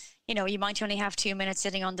when you might only have 2 minutes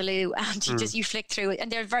sitting on the loo and you flick through it.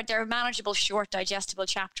 And they're manageable, short, digestible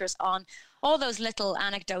chapters on all those little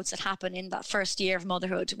anecdotes that happen in that first year of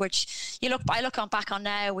motherhood, which I look back on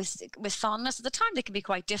now with fondness. At the time, they can be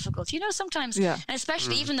quite difficult. sometimes, and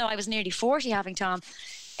especially even though I was nearly 40 having Tom,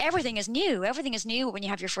 everything is new. Everything is new when you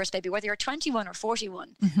have your first baby, whether you're 21 or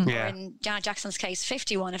 41. Or in Janet Jackson's case,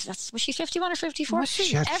 51. Was she 51 or 54?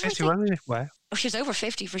 She had 51. Wow. Oh, she was over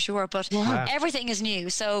 50 for sure. But everything is new.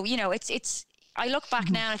 So it's. I look back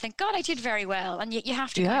now and I think, God, I did very well, and you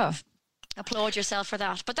have to kind of applaud yourself for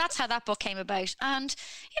that. But that's how that book came about. And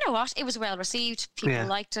you know what? It was well received. People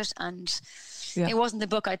liked it, and it wasn't the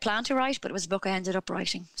book I planned to write, but it was the book I ended up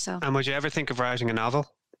writing. So. And would you ever think of writing a novel?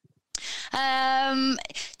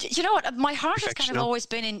 You know what? My heart has kind of always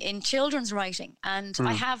been in children's writing, and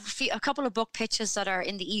I have a couple of book pitches that are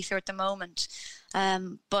in the ether at the moment.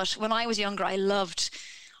 But when I was younger,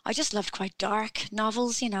 I just loved quite dark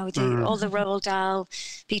novels, all the Roald Dahl,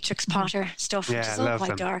 Beatrix Potter stuff, which is all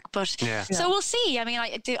quite dark. But so we'll see. I mean,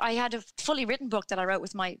 I had a fully written book that I wrote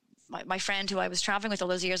with my friend who I was traveling with all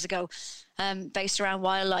those years ago, based around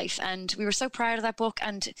wildlife. And we were so proud of that book.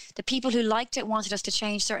 And the people who liked it wanted us to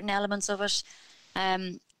change certain elements of it.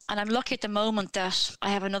 And I'm lucky at the moment that I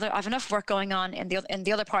have enough work going on in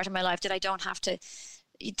the other part of my life that I don't have to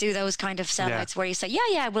do those kind of sellouts where you say,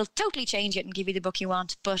 we'll totally change it and give you the book you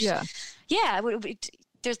want. But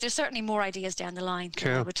there's certainly more ideas down the line.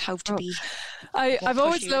 Cool. I would hope to be. I've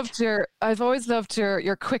always loved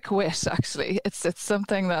your quick wit. Actually, it's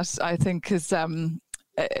something that I think is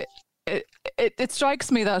it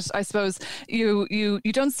strikes me that I suppose you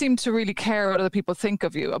don't seem to really care what other people think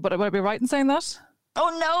of you. But would I be right in saying that?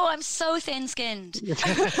 Oh no, I'm so thin-skinned,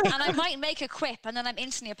 and I might make a quip, and then I'm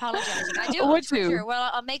instantly apologising. I do it on Twitter. Well,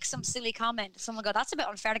 I'll make some silly comment. Someone go, "That's a bit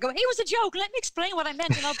unfair." And I go, "It was a joke. Let me explain what I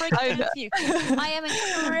meant, and I'll break it down for you." I am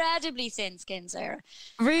incredibly thin-skinned, Sarah.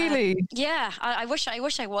 Really? Yeah. I wish I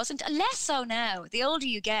wasn't. Less so now. The older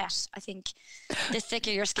you get, I think, the thicker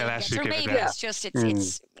your skin gets. Or maybe it's just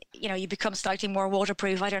it's you become slightly more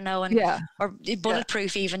waterproof. I don't know, or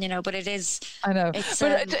bulletproof even. But it is. I know.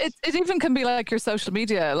 But it even can be like your social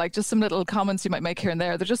media, like just some little comments you might make here and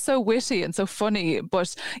there. They're just so witty and so funny,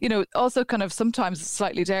 but also kind of sometimes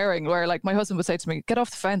slightly daring, where like my husband would say to me, "Get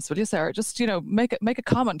off the fence, will you, Sarah? Just make a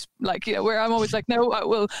comment." Like where I'm always like, "No,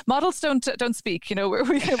 well, models don't speak.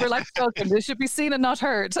 We're like children. They should be seen and not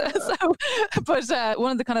heard." But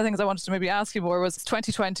one of the kind of things I wanted to maybe ask you more was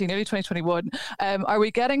 2020, nearly 2021. Are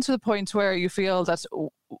we getting to the point where you feel that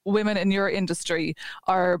women in your industry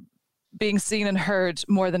are being seen and heard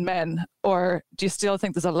more than men, or do you still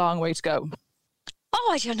think there's a long way to go? Oh,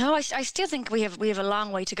 I don't know. I still think we have a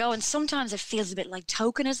long way to go, and sometimes it feels a bit like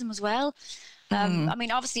tokenism as well. I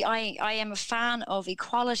mean, obviously, I am a fan of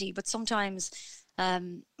equality, but sometimes,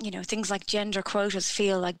 things like gender quotas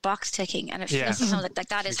feel like box ticking, and it feels like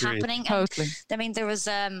that is happening. Totally. And, I mean, there was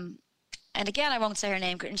and again, I won't say her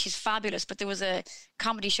name, and she's fabulous, but there was a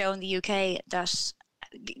comedy show in the UK that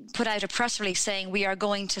put out a press release saying we are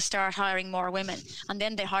going to start hiring more women, and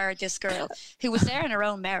then they hired this girl who was there in her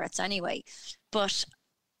own merits anyway, but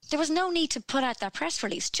there was no need to put out that press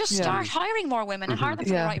release. Just start hiring more women and hire them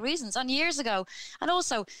for the right reasons. And years ago, and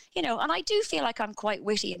also and I do feel like I'm quite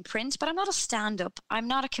witty in print, but I'm not a stand-up, I'm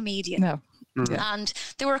not a comedian. No. And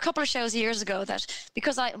there were a couple of shows years ago that,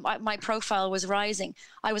 because my profile was rising,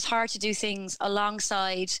 I was hired to do things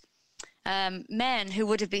alongside men who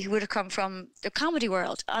would have come from the comedy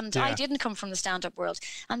world, and I didn't come from the stand-up world.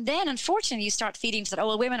 And then unfortunately you start feeding into that,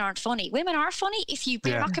 well, women aren't funny. Women are funny if you're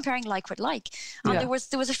not comparing like with like. And there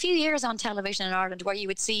was a few years on television in Ireland where you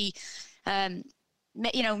would see men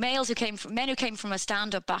who came from a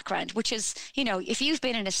stand-up background, which is, if you've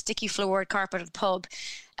been in a sticky floored carpeted pub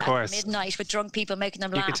at midnight with drunk people making them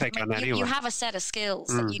laugh, you have a set of skills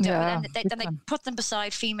that you do. And then they put them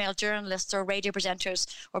beside female journalists or radio presenters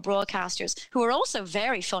or broadcasters who are also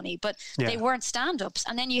very funny, but they weren't stand-ups.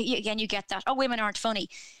 And then you get that, oh, women aren't funny.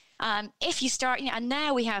 If you start, and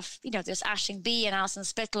now we have, there's Aisling Bea and Alison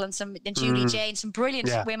Spittle and Julie Jane, some brilliant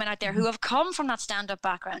women out there who have come from that stand-up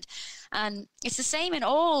background. And it's the same in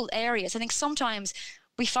all areas. I think sometimes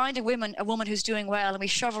we find a woman who's doing well, and we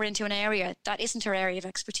shove her into an area that isn't her area of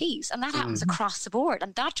expertise. And that happens across the board.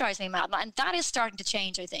 And that drives me mad. And that is starting to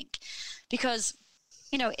change, I think, because,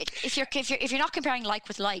 if you're not comparing like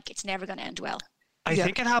with like, it's never going to end well. I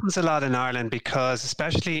think it happens a lot in Ireland because,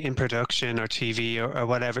 especially in production or TV or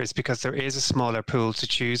whatever, it's because there is a smaller pool to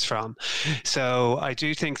choose from. So I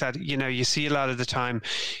do think that, you see a lot of the time,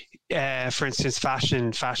 for instance,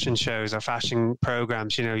 fashion shows or fashion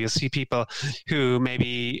programs, you'll see people who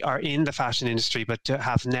maybe are in the fashion industry but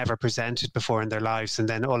have never presented before in their lives, and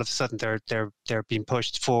then all of a sudden they're being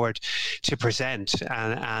pushed forward to present,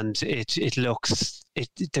 and it looks.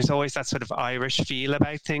 There's always that sort of Irish feel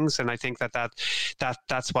about things, and I think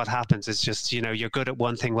that's what happens. Is just you're good at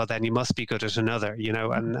one thing, well then you must be good at another,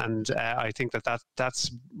 and I think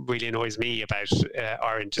that's really annoys me about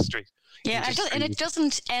our industry. Yeah, and it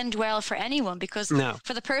doesn't end well for anyone, because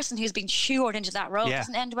for the person who's been shoehorned into that role, it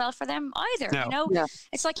doesn't end well for them either.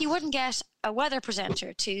 It's like you wouldn't get a weather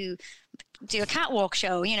presenter to do a catwalk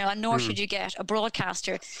show, and nor should you get a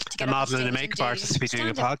broadcaster to get a model and a makeup artist to be doing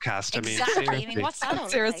a podcast. Exactly. I mean, what's that all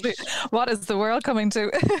seriously, what is the world coming to?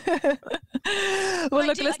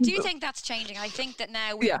 I do think that's changing. I think that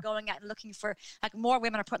now we're going out and looking for, like, more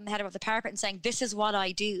women are putting their head above the parapet and saying, this is what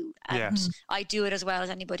I do, and I do it as well as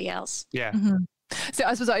anybody else. Yeah. So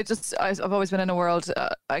I suppose I've always been in a world,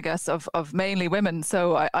 I guess, of mainly women.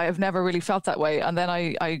 So I have never really felt that way. And then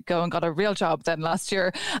I go and got a real job then last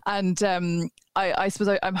year. And I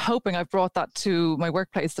suppose I'm hoping I've brought that to my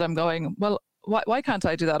workplace, that I'm going, well, why can't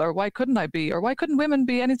I do that? Or why couldn't I be? Or why couldn't women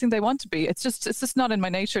be anything they want to be? It's just not in my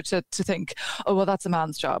nature to think, oh, well, that's a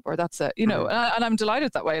man's job, or that's a, and I'm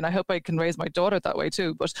delighted that way. And I hope I can raise my daughter that way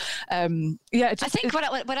too. But I think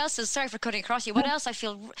what else is, sorry for cutting across you,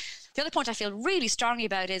 the other point I feel really strongly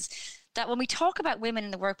about is that when we talk about women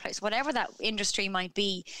in the workplace, whatever that industry might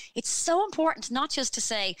be, it's so important not just to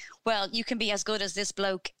say, well, you can be as good as this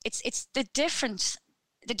bloke. It's the different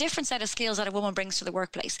set of skills that a woman brings to the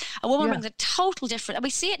workplace. A woman brings a total different, and we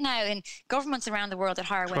see it now in governments around the world that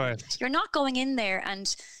hire women. Right. You're not going in there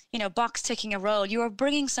and, box ticking a role. You are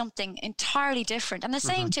bringing something entirely different. And the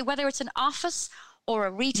same too, whether it's an office or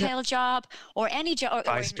a retail job or any job.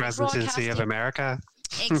 Vice Presidency of America.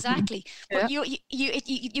 Exactly. But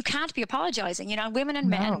you can't be apologizing. You know, women and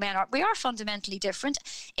men we are fundamentally different.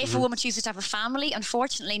 If a woman chooses to have a family,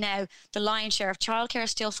 unfortunately now the lion's share of childcare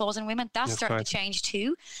still falls on women. That's starting to change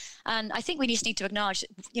too. And I think we just need to acknowledge,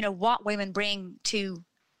 you know, what women bring to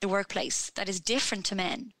the workplace that is different to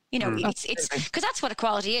men. You know, it's because that's what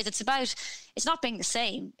equality is. It's not being the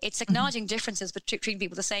same. It's acknowledging differences, but treating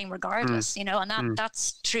people the same regardless. You know, and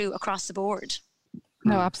that's true across the board.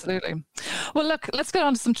 No, absolutely. Well, look, let's get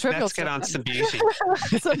on to some trivial. Let's get on to some beauty.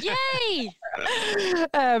 Yay!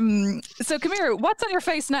 So, come here. What's on your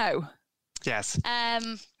face now? Yes.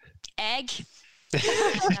 Egg.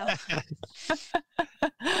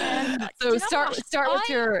 So start with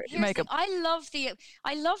your makeup. I love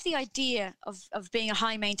the idea of being a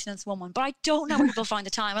high maintenance woman, but I don't know where people find the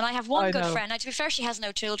time. And I have one good friend. Now, to be fair, she has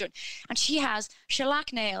no children, and she has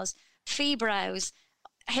shellac nails, fee brows,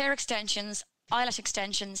 hair extensions, eyelash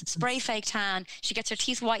extensions, spray fake tan. She gets her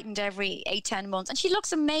teeth whitened every 8-10 months, and she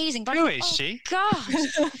looks amazing. But who is she?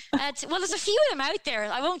 Gosh, well, there's a few of them out there.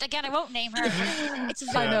 I won't name her. But it's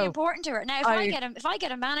very important to her. Now, if I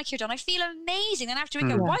get a manicure done, I feel amazing. And after we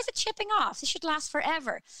go, why is it chipping off? This should last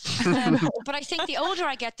forever. But I think the older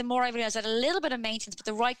I get, the more I realize that a little bit of maintenance, but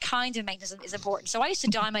the right kind of maintenance is important. So I used to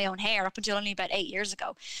dye my own hair up until only about 8 years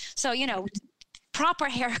ago. So, you know, proper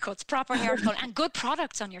haircuts, and good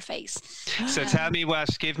products on your face. So tell me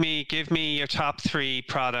give me your top 3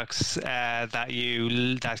 products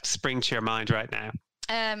that spring to your mind right now.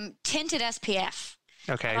 Tinted SPF.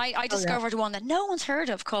 Okay. I discovered one that no one's heard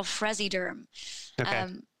of called Fresiderm.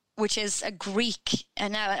 Okay. Which is a Greek,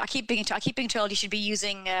 and now I keep being told you should be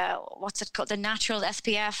using what's it called, the natural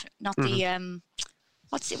SPF, not the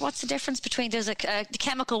What's the difference between there's the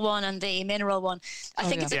chemical one and the mineral one? I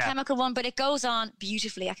think it's a chemical one, but it goes on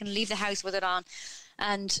beautifully. I can leave the house with it on,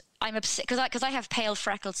 and I'm upset because I have pale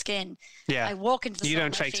freckled skin. Yeah, I walk into the sun. You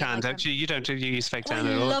don't fake tan, don't you? You don't use fake tan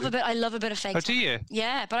at all. I love a bit of fake tan. Oh, do you?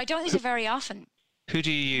 Yeah, but I don't use it very often. Who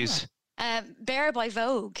do you use? Bare by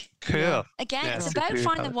Vogue. Cool. Again, it's about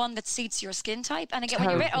finding the one that suits your skin type. And again,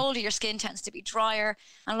 when you're a bit older, your skin tends to be drier,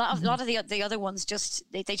 and a lot of the other ones just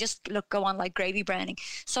go on like gravy browning.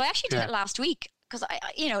 So I actually did it last week because I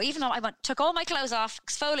even though took all my clothes off,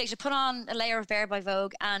 exfoliated, put on a layer of Bare by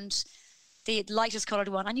Vogue and the lightest coloured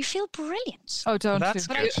one, and you feel brilliant. Oh, don't that's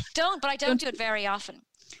you? But I don't do it very often.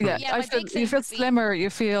 Yeah, you feel slimmer. You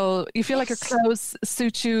feel like your clothes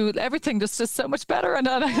suit you. Everything just is so much better. And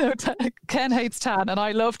I know Ken hates tan, and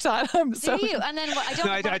I love tan. Do you? And then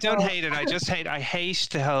I don't hate it. I hate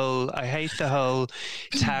the whole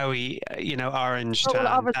towy, orange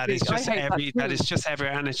tan. That is just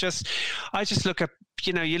everywhere. And I just look at.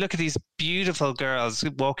 You look at these beautiful girls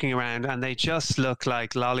walking around, and they just look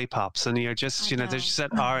like lollipops, and you're just, there's just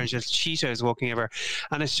that orange of Cheetos walking over,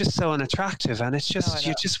 and it's just so unattractive, and it's just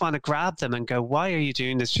you just want to grab them and go, why are you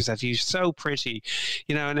doing this, Joseph? You're so pretty,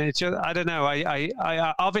 and it's just, I don't know. I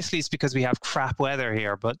obviously it's because we have crap weather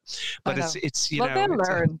here, but it's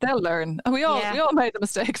they'll learn. We all made the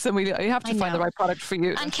mistakes, and you have to find the right product for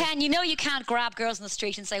you. And Ken, you can't grab girls in the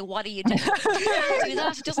street and say, what are you doing? You can't do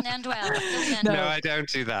that. It doesn't end well. No, I don't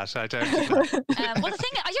do that. Well, the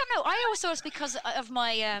thing, I don't know. I always thought it's because of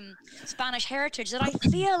my Spanish heritage that I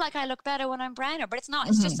feel like I look better when I'm browner, but it's not.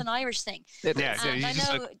 It's just an Irish thing. Yeah, and I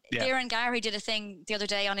know Darren Gary did a thing the other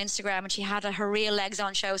day on Instagram, and she had her real legs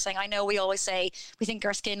on show saying, I know we always say we think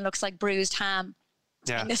our skin looks like bruised ham.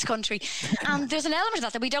 In this country, and there's an element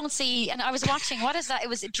of that we don't see. And I was watching, what is that? It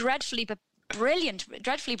was dreadfully brilliant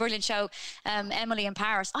show, Emily in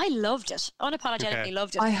Paris. I loved it, unapologetically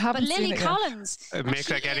loved it. I haven't but Lily seen it Collins,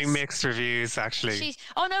 getting mixed reviews actually.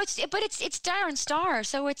 It's Darren Star,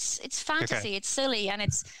 so it's fantasy, it's silly, and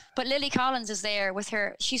but Lily Collins is there with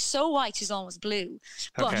her. She's so white, she's almost blue.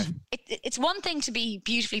 But it's one thing to be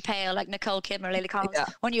beautifully pale like Nicole Kidman or Lily Collins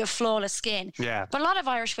when you have flawless skin. Yeah. But a lot of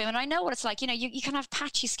Irish women, I know what it's like. You can have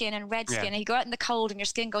patchy skin and red skin, and you go out in the cold and your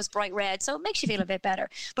skin goes bright red, so it makes you feel a bit better.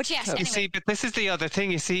 But yes, anyway. You see, but this is the other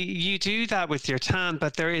thing. You see, you do that with your tan,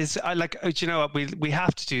 but there is you know what, we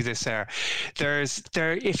have to do this there.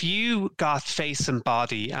 If you got face and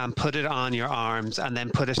body and put it on your arms and then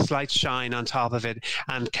put a slight shine on top of it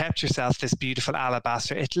and kept yourself this beautiful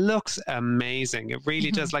alabaster. It looks amazing. It really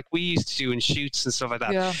does. Like we used to do in shoots and stuff like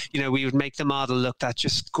that. Yeah. You know, we would make the model look that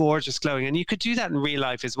just gorgeous, glowing, and you could do that in real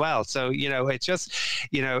life as well. So, you know, it just,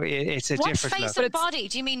 you know, it's a What's different face look. and body?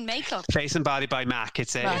 Do you mean makeup? Face and Body by MAC.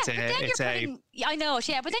 It's a, I know it,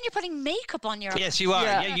 yeah, but then you're putting makeup on your. Yes, you are.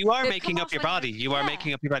 Yeah, you are making up your body. You are yeah.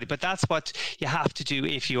 making up your body, but that's what you have to do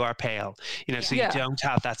if you are pale. You know, so you don't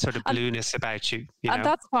have that sort of blueness about you. You and know?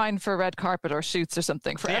 that's fine for red carpet or shoots or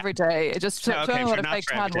something for every day. Just don't want to make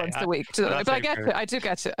tan once a week. But I get it. I do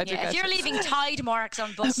get it. If you're leaving Tide marks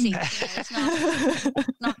on bus seats, it's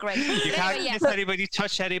not great. You can't kiss anybody,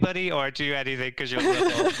 touch anybody, or do anything because you'll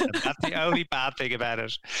rub off them. That's the only bad thing about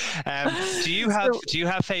it. Do you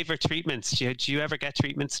have favorite treatments? Do you ever get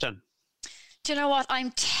treatments done? Do you know what?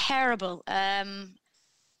 I'm terrible.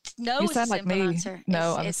 No, you is sound a like simple me. answer.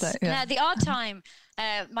 No, I'm saying, Now, the odd time,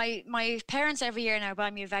 my parents every year now buy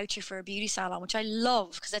me a voucher for a beauty salon, which I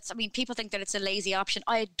love because it's. I mean, people think that it's a lazy option.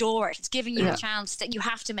 I adore it. It's giving you a chance that you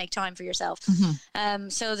have to make time for yourself.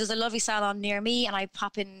 So there's a lovely salon near me, and I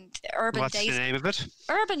pop in Urban Day. What's the name of it?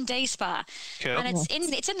 Urban Day Spa, cool. And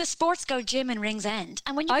it's in the Sports Go gym in Ringsend.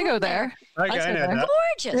 And when you I go there,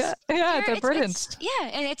 gorgeous. Yeah, they're brilliant.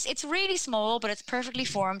 And it's really small, but it's perfectly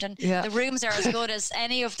formed, and the rooms are as good as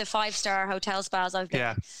any of the 5-star hotel spas I've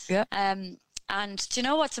been. Yeah. And do you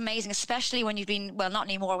know what's amazing, especially when you've been, well, not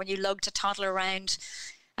anymore, when you lugged a toddler around.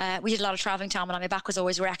 We did a lot of traveling time and my back was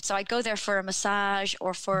always wrecked. So I'd go there for a massage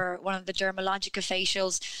or for one of the Dermalogica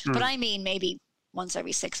facials. But I mean, maybe once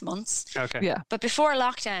every 6 months. Okay. Yeah. But before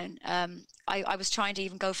lockdown, I was trying to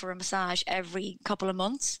even go for a massage every couple of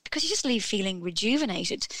months because you just leave feeling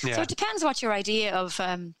rejuvenated. Yeah. So it depends what your idea of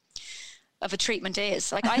a treatment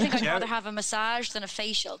is. Like, I think I'd rather have a massage than a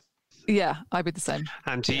facial. Yeah, I'd be the same.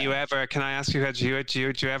 And do you ever, can I ask you, do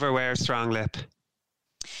you ever wear a strong lip?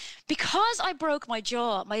 Because I broke my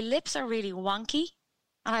jaw, my lips are really wonky.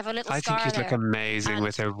 And I have a little scar I think you'd look amazing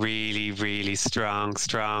with a really, really strong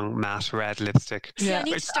matte red lipstick. Yeah, I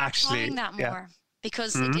need to start trying that more.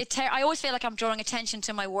 Because I always feel like I'm drawing attention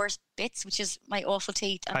to my worst bits, which is my awful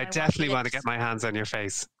teeth. And I definitely want to get my hands on your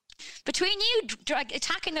face. Between you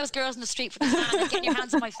attacking those girls in the street with the hand and getting your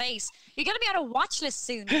hands on my face, you're going to be on a watch list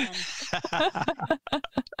soon. You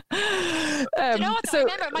know what? I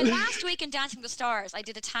remember my last week in Dancing with the Stars, I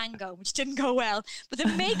did a tango, which didn't go well, but the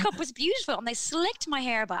makeup was beautiful and they slicked my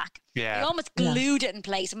hair back. Yeah. They almost glued it in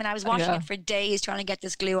place. I mean, I was washing it for days trying to get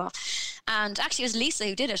this glue off. And actually, it was Lisa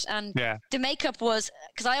who did it. And the makeup was,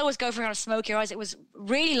 because I always go for kind of smoky eyes, it was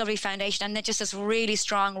really lovely foundation and then just this really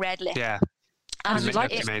strong red lip. Yeah. And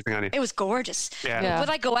amazing on you. It was gorgeous. Yeah. Would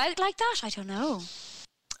I go out like that? I don't know.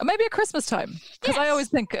 Maybe at Christmas time, because I always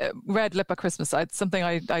think red lip at Christmas. It's something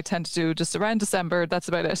I tend to do just around December. That's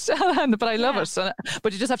about it. But I love it.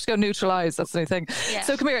 But you just have to go neutralize. That's the only thing. Yeah.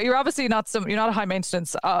 So come here. You're obviously you're not a high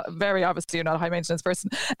maintenance. Very obviously, you're not a high maintenance person.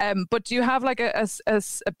 But do you have like a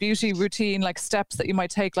beauty routine, like steps that you might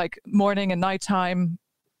take, like morning and nighttime?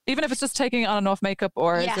 Even if it's just taking on and off makeup,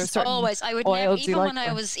 or is there certain always. I would never, even when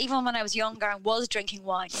I was younger and was drinking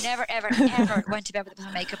wine, never ever went to bed with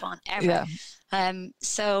my makeup on ever. Yeah.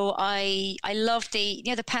 So I love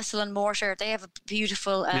the pestle and mortar. They have a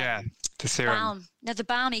beautiful the serum. balm. No, the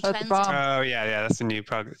balmy cleanser. Oh yeah, that's a new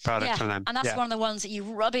product from them. And that's one of the ones that you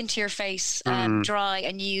rub into your face dry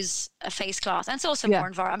and use a face cloth. And it's also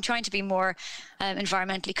more I'm trying to be more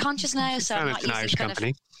environmentally conscious now, so I'm not using kind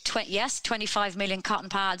of 25 million cotton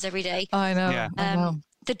pads every day. I know. Yeah. I know.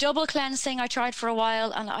 The double cleansing I tried for a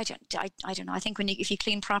while, and I don't know. I think if you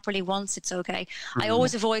clean properly once, it's okay. I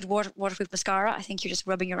always avoid waterproof mascara. I think you're just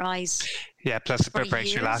rubbing your eyes. Yeah, plus it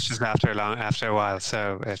breaks your lashes after a while,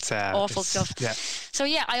 so it's awful stuff. Yeah. So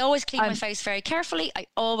I always clean my face very carefully. I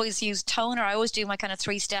always use toner. I always do my kind of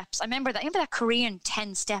 3 steps. I remember that Korean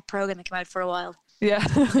 10-step program that came out for a while. Yeah.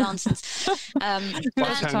 Nonsense.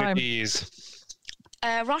 What toner do you use?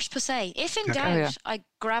 Roche-Posay. If in doubt, I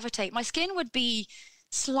gravitate. My skin would be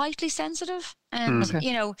slightly sensitive, and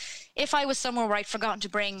if I was somewhere where I'd forgotten to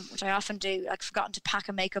bring, which I often do, I've forgotten to pack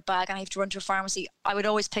a makeup bag and I have to run to a pharmacy, I would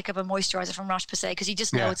always pick up a moisturizer from Roche-Posay because you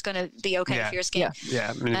just know it's going to be okay for your skin.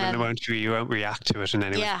 Yeah, I mean, you won't react to it in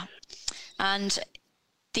any way. Yeah, and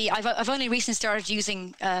I've only recently started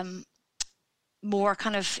using more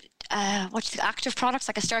kind of active products.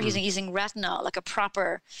 Like I started using retinol, like a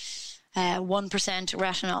proper 1%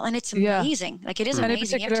 retinol, and it's amazing. Like it is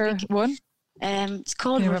amazing. Any particular one? It's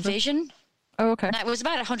called Revision. Oh, okay. And it was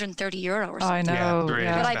about €130 or something. I know.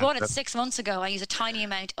 But I bought it 6 months ago. I use a tiny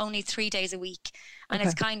amount, only 3 days a week, and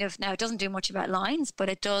it's kind of, now it doesn't do much about lines, but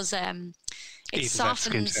it does. It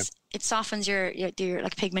softens. it softens your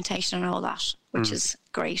like pigmentation and all that, which is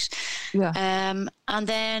great. Yeah. And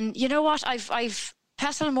then you know what? I've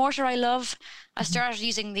pestle and mortar. I love. I started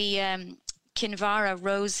using the Kinvara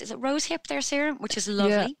rose hip there serum, which is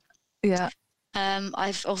lovely. Yeah.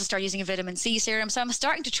 I've also started using a vitamin C serum, so I'm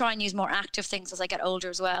starting to try and use more active things as I get older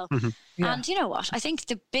as well. Yeah. And you know what? I think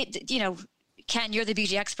Ken, you're the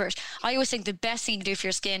beauty expert. I always think the best thing to do for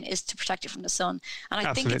your skin is to protect it from the sun. And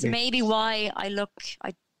I think it's maybe why I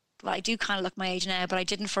do kind of look my age now, but I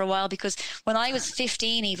didn't for a while, because when I was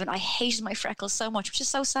 15 even, I hated my freckles so much, which is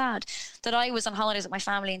so sad, that I was on holidays with my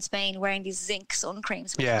family in Spain wearing these zinc sun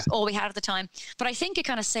creams, which was all we had at the time. But I think it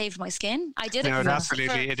kind of saved my skin. I did it. No,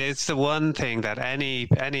 absolutely. It is the one thing that any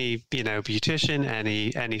beautician,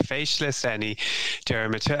 any facialist, any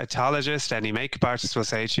dermatologist, any makeup artist will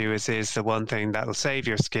say to you is the one thing that will save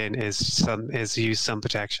your skin is use sun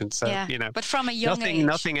protection. So, but from a young age.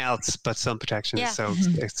 Nothing else but sun protection. Yeah. So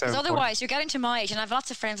it's so otherwise, you're getting to my age, and I have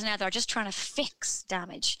lots of friends now that are just trying to fix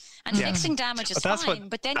damage. And fixing damage is fine,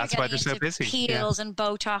 but then you're getting into peels and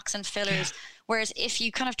Botox and fillers. Whereas if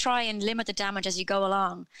you kind of try and limit the damage as you go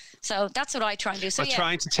along, so that's what I try and do. So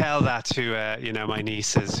trying to tell that to my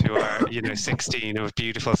nieces who are 16 with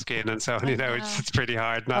beautiful skin and so on, it's pretty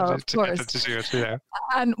hard not to get them to do it.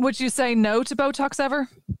 And would you say no to Botox ever?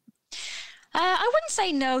 I wouldn't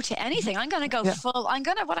say no to anything. I'm going to go full. What I'm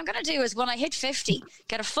going to do is when I hit 50,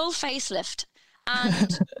 get a full facelift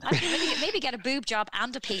and maybe get a boob job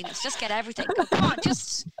and a penis. Just get everything. Come on,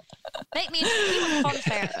 just make me into fun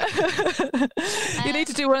fair. You need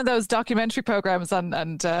to do one of those documentary programs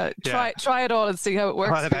and try it all and see how it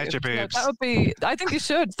works. What about your boobs? That would be. I think you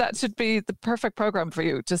should. That should be the perfect program for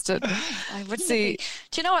you. Just to I wouldn't see.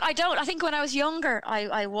 Do you know what? I think when I was younger,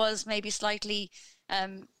 I was maybe slightly.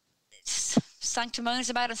 Sanctimonious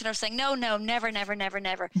about it, instead of saying no, never.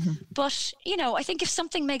 But I think if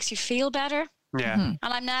something makes you feel better, and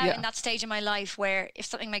I'm now in that stage in my life where if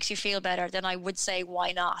something makes you feel better, then I would say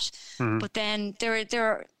why not. But then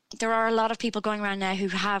there are a lot of people going around now who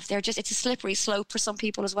it's a slippery slope for some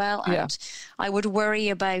people as well, and I would worry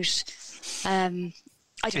about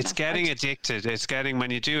it's getting addicted. It's getting,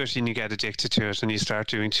 when you do it and you get addicted to it and you start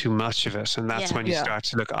doing too much of it, and that's when you start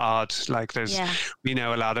to look odd. Like we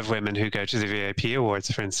know a lot of women who go to the VIP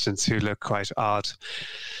Awards, for instance, who look quite odd,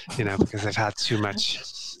 because they've had too much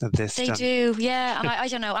of this. They do, and I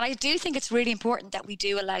don't know. And I do think it's really important that we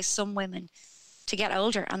do allow some women to get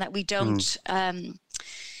older and that we don't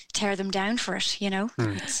tear them down for it,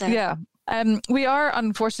 We are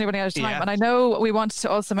unfortunately running out of time, and I know we wanted to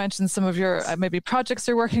also mention some of your maybe projects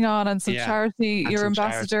you're working on and some charity. You're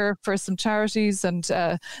ambassador for some charities, and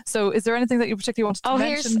so is there anything that you particularly wanted to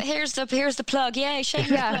mention? Here's the plug. Yay,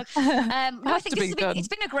 shameless plug. I think it's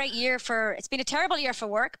been a great year it's been a terrible year for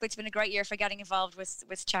work, but it's been a great year for getting involved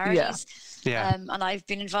with charities. And I've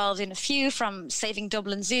been involved in a few, from Saving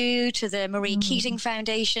Dublin Zoo to the Marie Keating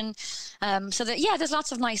Foundation. There's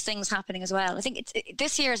lots of nice things happening as well. I think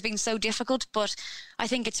this year has been so difficult, but I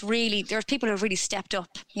think it's really, there's people who have really stepped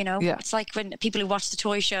up, It's like when people who watched the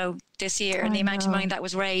toy show this year and the amount of money that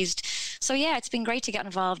was raised. So it's been great to get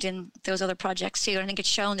involved in those other projects too. And I think it's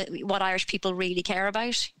shown that what Irish people really care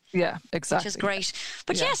about. Yeah, exactly. Which is great.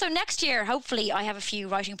 But so next year, hopefully I have a few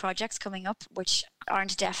writing projects coming up, which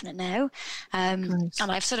aren't definite now. And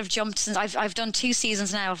I've sort of jumped since I've done 2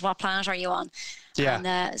 seasons now of What Planet Are You On? Yeah.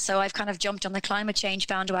 And so I've kind of jumped on the climate change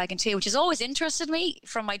bandwagon too, which has always interested me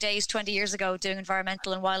from my days 20 years ago doing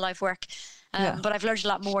environmental and wildlife work. But I've learned a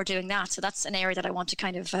lot more doing that. So that's an area that I want to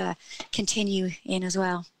kind of continue in as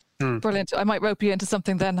well. Brilliant. I might rope you into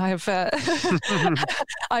something then. I'm the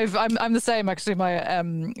same actually.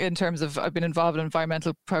 In terms of, I've been involved in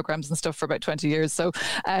environmental programs and stuff for about 20 years. So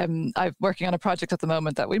I'm working on a project at the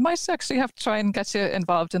moment that we might actually have to try and get you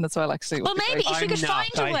involved in as well. Actually, well, maybe if you could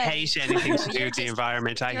find a way. I hate anything to do with the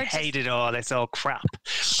environment. I hate it all. It's all crap.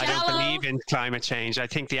 Shallow. I don't believe in climate change. I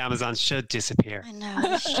think the Amazon should disappear. I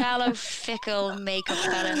know, shallow, fickle makeup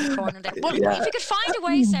fella in the corner there. Well, if you could find a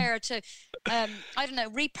way, Sarah, to I don't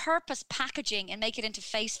know, repurpose packaging and make it into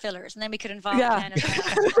face fillers, and then we could involve men as well.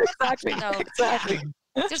 Exactly.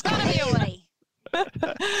 There's got to be a way.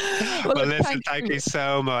 Well, listen, thank you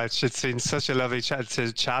so much. It's been such a lovely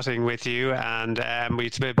chatting with you, and we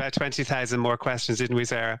had about 20,000 more questions, didn't we,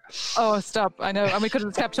 Sarah? Oh, stop. I know, and we could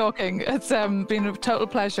have kept talking. It's been a total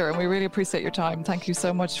pleasure, and we really appreciate your time. Thank you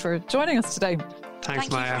so much for joining us today. Thanks,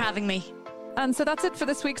 Thank Maya. you for having me. And so that's it for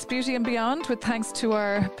this week's Beauty and Beyond, with thanks to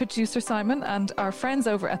our producer Simon and our friends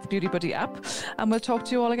over at the Beauty Buddy app. And we'll talk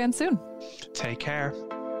to you all again soon. Take care.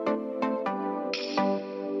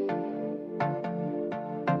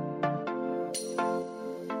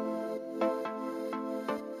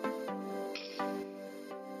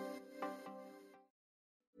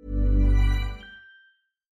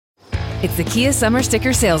 It's the Kia Summer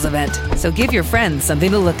Sticker Sales Event, so give your friends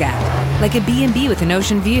something to look at, like a B&B with an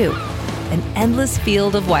ocean view, an endless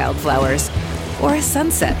field of wildflowers, or a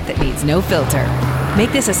sunset that needs no filter.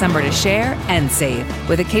 Make this a summer to share and save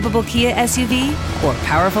with a capable Kia SUV or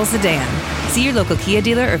powerful sedan. See your local Kia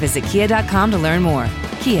dealer or visit kia.com to learn more.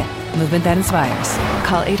 Kia, movement that inspires.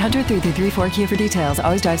 Call 800-3334-KIA for details.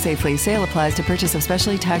 Always drive safely. Sale applies to purchase of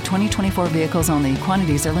specially tagged 2024 vehicles only.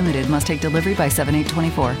 Quantities are limited. Must take delivery by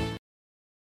 7/8/24.